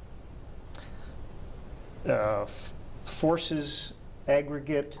 Forces,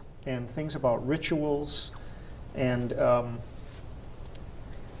 aggregate, and things about rituals, and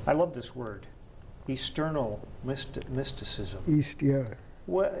I love this word, external mysticism. East, yeah.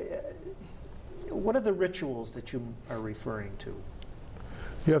 What are the rituals that you are referring to?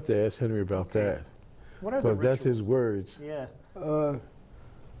 You have to ask Henry about that. What are the rituals? Because that's his words. Yeah.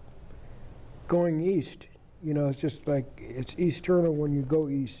 Going east, you know, it's just like, it's eternal when you go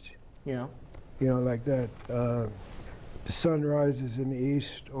east. Yeah. You know, like that. The sun rises in the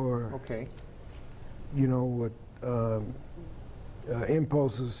east, or Okay. you know, what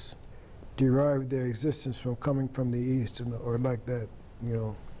impulses derive their existence from coming from the East, or like that, you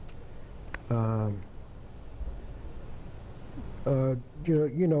know.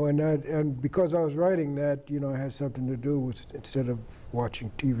 And because I was writing that, you know, I had something to do with, instead of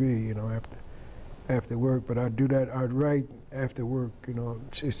watching TV, you know, after work. But I'd do that. I'd write after work, you know.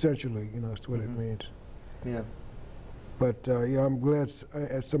 Essentially, you know, that's what it means. Yeah. But yeah, I'm glad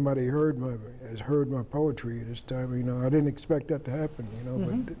somebody has heard my poetry this time. You know, I didn't expect that to happen. You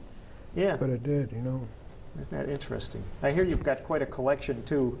know, Yeah. but it did. You know. Isn't that interesting? I hear you've got quite a collection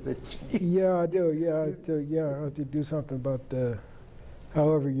too. Yeah, I do. Yeah, I have to do something about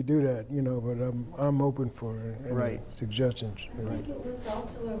however you do that, you know. But I'm open for any suggestions. I think it was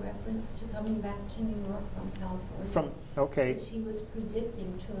also a reference to coming back to New York from California. Okay. Which he was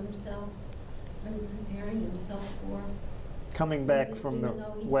predicting to himself and preparing himself for. Coming back from the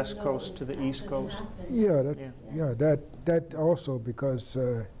West Coast to the East Coast. Yeah, that also, because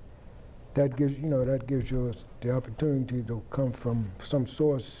that gives you the opportunity to come from some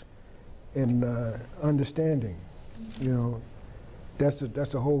source in understanding. You know, that's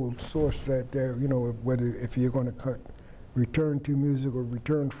a whole source right there. You know, whether if you're going to return to music or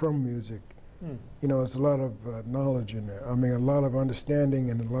return from music, you know, it's a lot of knowledge in there. I mean, a lot of understanding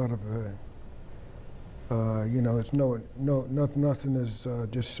and a lot of you know, it's nothing is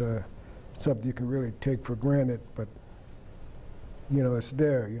just something you can really take for granted, but you know, it's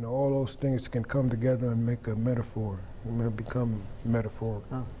there. You know, all those things can come together and make a metaphor. Become metaphorical.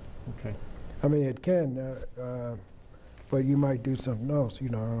 Oh, okay. I mean, it can, but you might do something else. You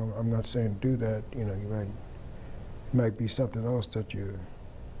know, I'm not saying do that. You know, you might be something else that you.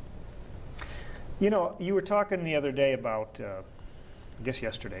 You know, you were talking the other day about, I guess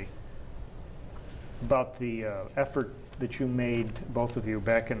yesterday, about the effort that you made, both of you,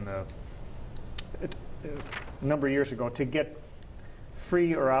 back in the a number of years ago, to get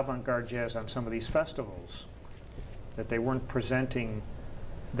free or avant-garde jazz on some of these festivals, that they weren't presenting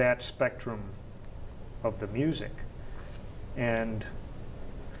that spectrum of the music. And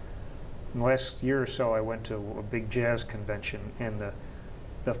in the last year or so, I went to a big jazz convention, and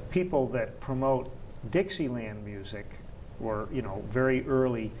the people that promote Dixieland music were, you know, very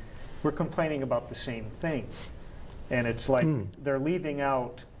early, were complaining about the same thing. And it's like they're leaving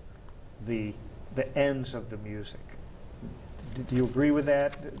out the ends of the music. Do you agree with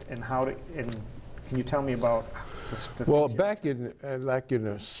that? And and can you tell me about the Well, things back in like in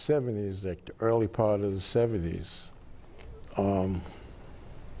the 70s, like the early part of the 70s, I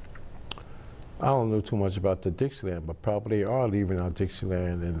don't know too much about the Dixieland, but probably are leaving out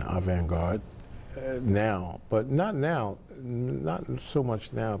Dixieland and avant-garde now, but not now, not so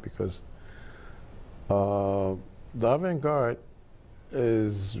much now, because the avant-garde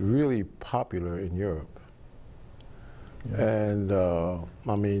is really popular in Europe. Yeah. And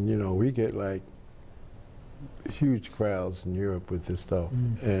I mean, you know, we get like huge crowds in Europe with this stuff,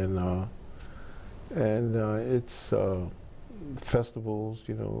 and it's festivals,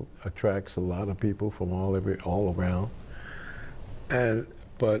 you know, attracts a lot of people from all around,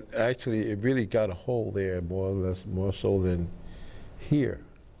 but actually it really got a hold there, more so than here.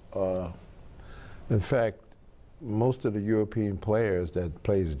 In fact, most of the European players that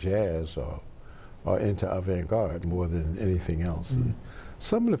plays jazz are into avant-garde more than anything else.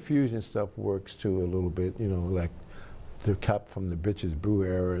 Some of the fusion stuff works too a little bit, you know, like the Cap from the Bitches Brew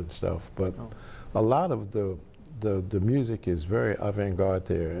era and stuff, but a lot of the music is very avant-garde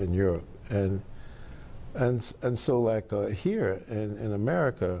there in Europe, and so like here in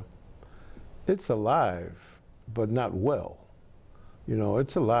America, it's alive, but not well. You know,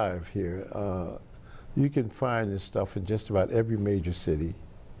 it's alive here. You can find this stuff in just about every major city.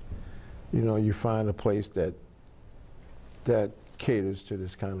 You know, you find a place that caters to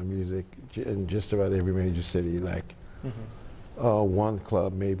this kind of music in just about every major city, like one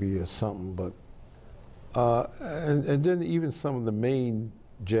club maybe or something, but and then even some of the main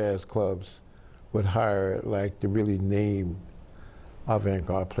jazz clubs would hire like the really name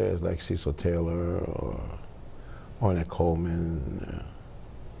avant-garde players like Cecil Taylor or Ornette Coleman.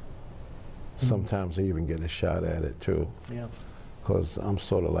 Sometimes they even get a shot at it too. Yeah. Because I'm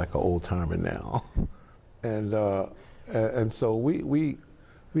sort of like an old timer now, and so we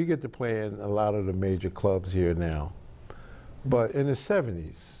get to play in a lot of the major clubs here now, but in the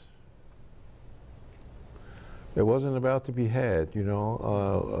 70s. It wasn't about to be had, you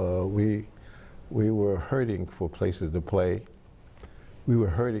know. We were hurting for places to play. We were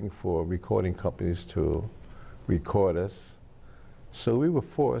hurting for recording companies to record us. So we were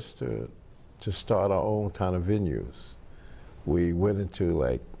forced to start our own kind of venues. We went into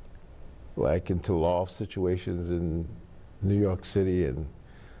like like into loft situations in New York City, and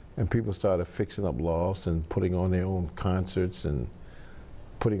people started fixing up lofts and putting on their own concerts and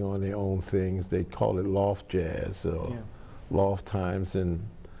putting on their own things. They call it loft jazz or loft times, and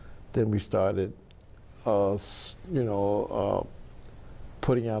then we started,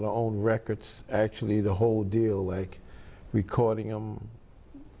 putting out our own records, actually the whole deal, like recording them,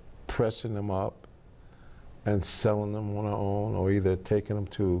 pressing them up, and selling them on our own, or either taking them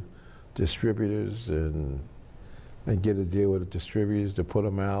to distributors and get a deal with the distributors to put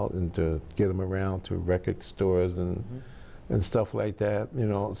them out and to get them around to record stores and stuff like that,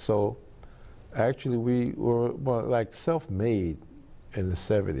 So actually we were like self-made in the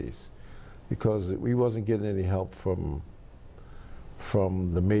 70s because we wasn't getting any help from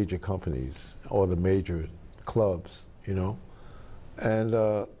the major companies or the major clubs,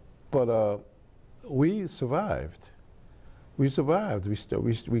 And but we survived. We survived.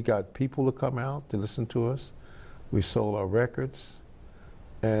 We got people to come out to listen to us. We sold our records,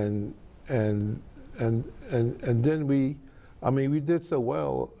 and then we did so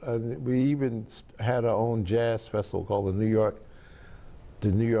well, and we even had our own jazz festival called the New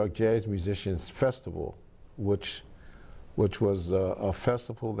York Jazz Musicians Festival, which was a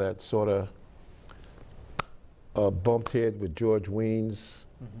festival that sort of bumped head with George Wean's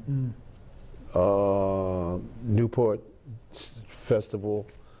Newport Festival,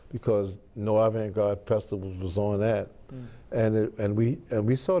 because No Avant-Garde Festivals was on that, and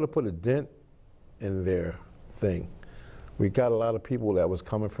we sort of put a dent in their thing. We got a lot of people that was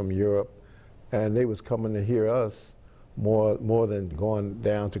coming from Europe, and they was coming to hear us more than going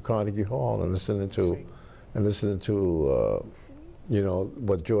down to Carnegie Hall and listening to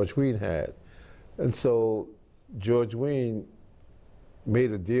what George Wein had. And so George Wein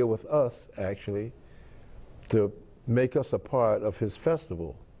made a deal with us, actually, to make us a part of his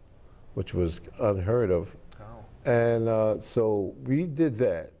festival, which was unheard of. Oh. And so we did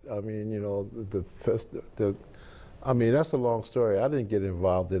that. That's a long story. I didn't get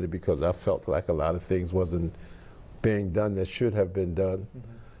involved in it because I felt like a lot of things wasn't being done that should have been done.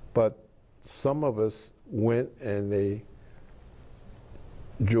 But some of us went, and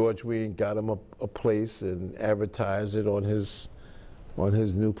George Wein got him a place and advertised it on his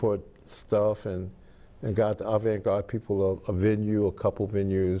Newport stuff, and got the avant-garde people a venue, a couple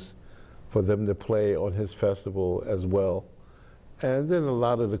venues for them to play on his festival as well. And then a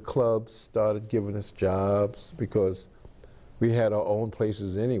lot of the clubs started giving us jobs because we had our own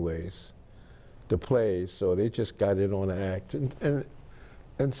places anyways to play, so they just got in on the act.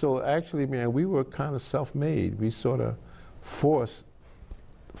 And so actually, man, we were kind of self-made. We sort of forced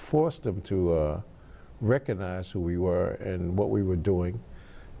them to recognize who we were and what we were doing,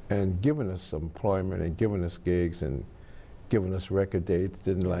 and giving us employment and giving us gigs and giving us record dates.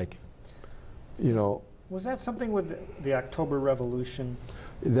 Was that something with the October Revolution?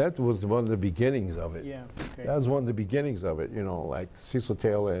 That was one of the beginnings of it. Yeah, okay. That was one of the beginnings of it, like Cecil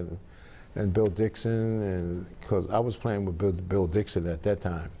Taylor and Bill Dixon, and because I was playing with Bill Dixon at that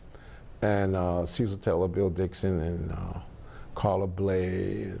time. And Cecil Taylor, Bill Dixon, and Carla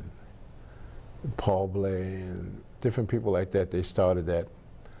Bley, and Paul Bley, and different people like that. They started that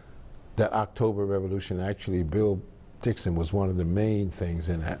October Revolution. Actually, Bill Dixon was one of the main things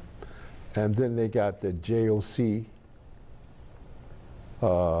in that. And then they got the JOC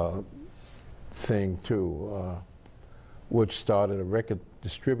thing too, which started a record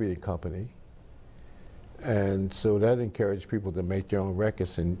distributing company. And so that encouraged people to make their own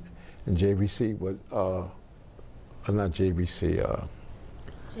records, and JVC would, not JVC,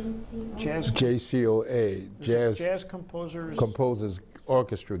 JCOA, Jazz Composers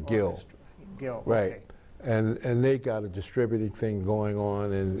Orchestra Guild. Right. Okay. And they got a distributing thing going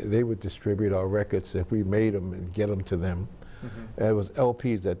on, and they would distribute our records if we made them and get them to them. And it was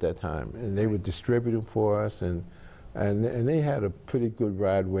LPs at that time, and they would distribute them for us, and they had a pretty good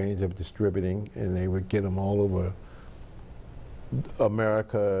wide range of distributing, and they would get them all over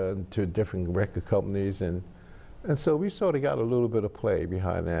America to different record companies, and so we sort of got a little bit of play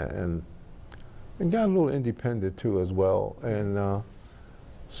behind that, and got a little independent too as well, and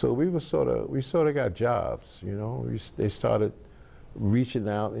so we sort of got jobs, They started reaching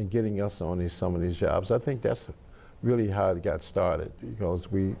out and getting us on some of these jobs. I think that's really how it got started, because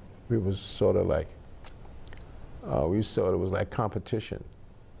we was sort of like it was like competition,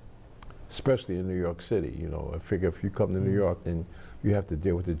 especially in New York City. I figure if you come to New York, then you have to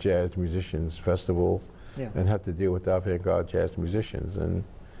deal with the Jazz Musicians Festivals, and have to deal with the avant-garde jazz musicians, and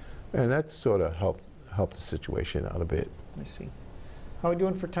that sort of helped the situation out a bit. I see. How are we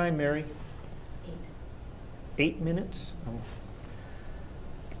doing for time, Mary? 8 minutes?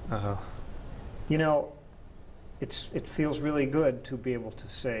 You know, it feels really good to be able to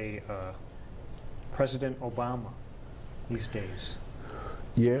say President Obama these days.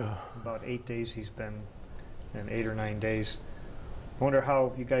 Yeah. About 8 days he's been, and 8 or 9 days. I wonder how,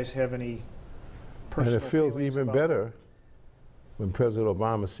 if you guys have any personal And it feels feelings even about better when President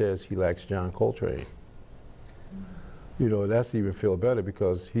Obama says he likes John Coltrane. You know, that's even feel better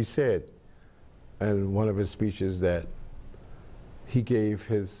because he said in one of his speeches that he gave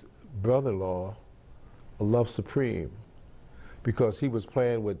his brother-in-law a love supreme because he was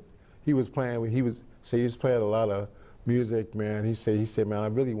playing a lot of music, man. He said, man, I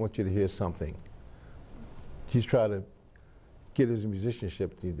really want you to hear something. He's trying to get his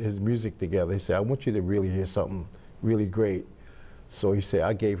musicianship, his music together. He said, I want you to really hear something really great. So he said,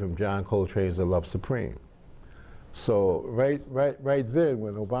 I gave him John Coltrane's A Love Supreme. So right then,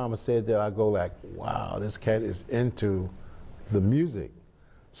 when Obama said that, I go like, wow, this cat is into the music.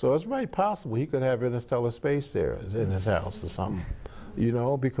 So it's very possible he could have interstellar space there in his house or something, you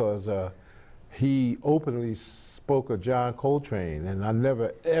know, because he openly spoke of John Coltrane, and I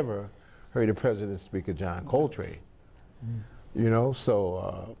never, ever heard a president speak of John Coltrane. You know,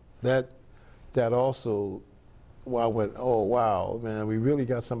 so that also, well, I went, oh wow, man, we really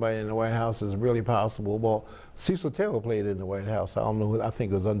got somebody in the White House is really possible. Well, Cecil Taylor played in the White House. I don't know who, I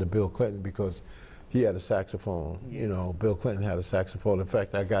think it was under Bill Clinton because he had a saxophone. You know, Bill Clinton had a saxophone. In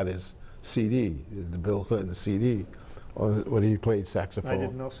fact, I got his CD, the Bill Clinton CD, when he played saxophone. I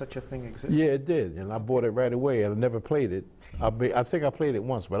didn't know such a thing existed. Yeah, it did, and I bought it right away, and I never played it. I think I played it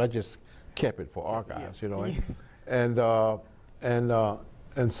once, but I just kept it for archives, you know.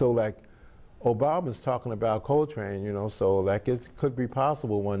 And so like Obama's talking about Coltrane, you know, so like it could be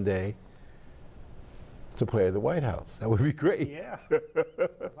possible one day to play at the White House. That would be great. Yeah.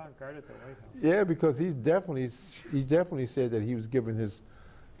 Avant-garde at the White House. Yeah, because he definitely said that he was giving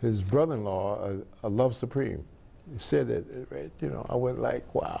his brother-in-law a love supreme. He said that, you know, I went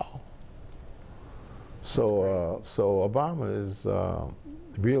like, wow. So so Obama is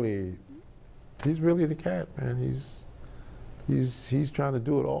really, he's really the cat, man. He's trying to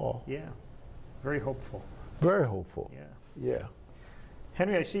do it all. Yeah. Very hopeful. Very hopeful. Yeah. Yeah.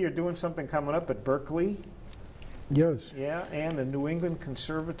 Henry, I see you're doing something coming up at Berkeley. Yes. Yeah, and the New England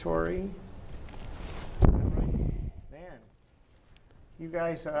Conservatory. Is that right? Man, you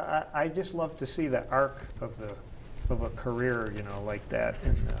guys, I just love to see the arc of a career, you know, like that,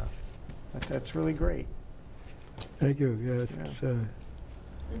 and that's really great. Thank you. Yeah, It's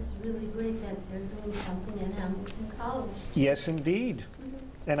really great that they're doing something in Hamilton College. Yes, indeed.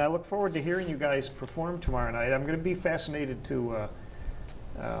 And I look forward to hearing you guys perform tomorrow night. I'm going to be fascinated to.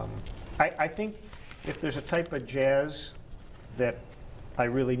 I think if there's a type of jazz that I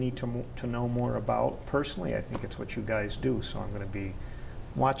really need to know more about personally, I think it's what you guys do. So I'm going to be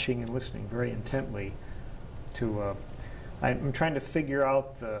watching and listening very intently to. I'm trying to figure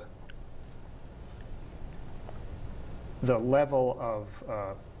out the level of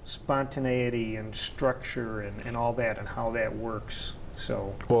spontaneity and structure and all that, and how that works.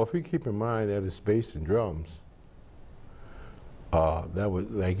 So. Well, if we keep in mind that it's bass and drums, that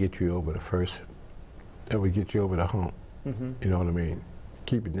would get you over the first. That would get you over the hump. Mm-hmm. You know what I mean?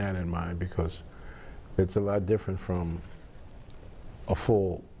 Keeping that in mind, because it's a lot different from a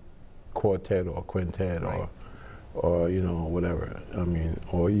full quartet or quintet, right, or you know, whatever. I mean,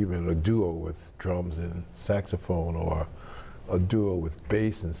 or even a duo with drums and saxophone, or a duo with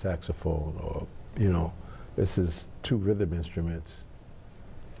bass and saxophone, or, you know, this is two rhythm instruments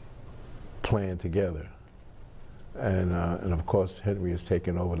playing together. And of course, Henry has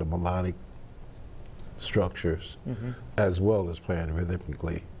taken over the melodic structures, mm-hmm, as well as playing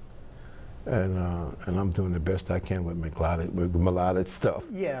rhythmically. And I'm doing the best I can with melodic stuff.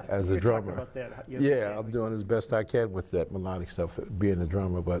 Yeah, as a drummer. About that. Yeah, I'm doing as best I can with that melodic stuff, being a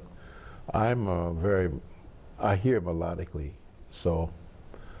drummer. But I'm I hear melodically, so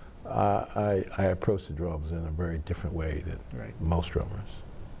I approach the drums in a very different way than most drummers.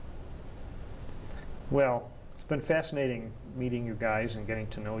 Well, it's been fascinating meeting you guys and getting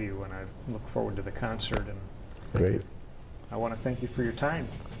to know you, and I look forward to the concert. And great. I want to thank you for your time.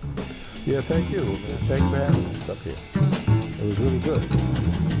 Yeah, thank you. Thank you for having us up here. It was really good.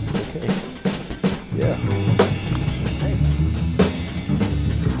 Okay. Yeah.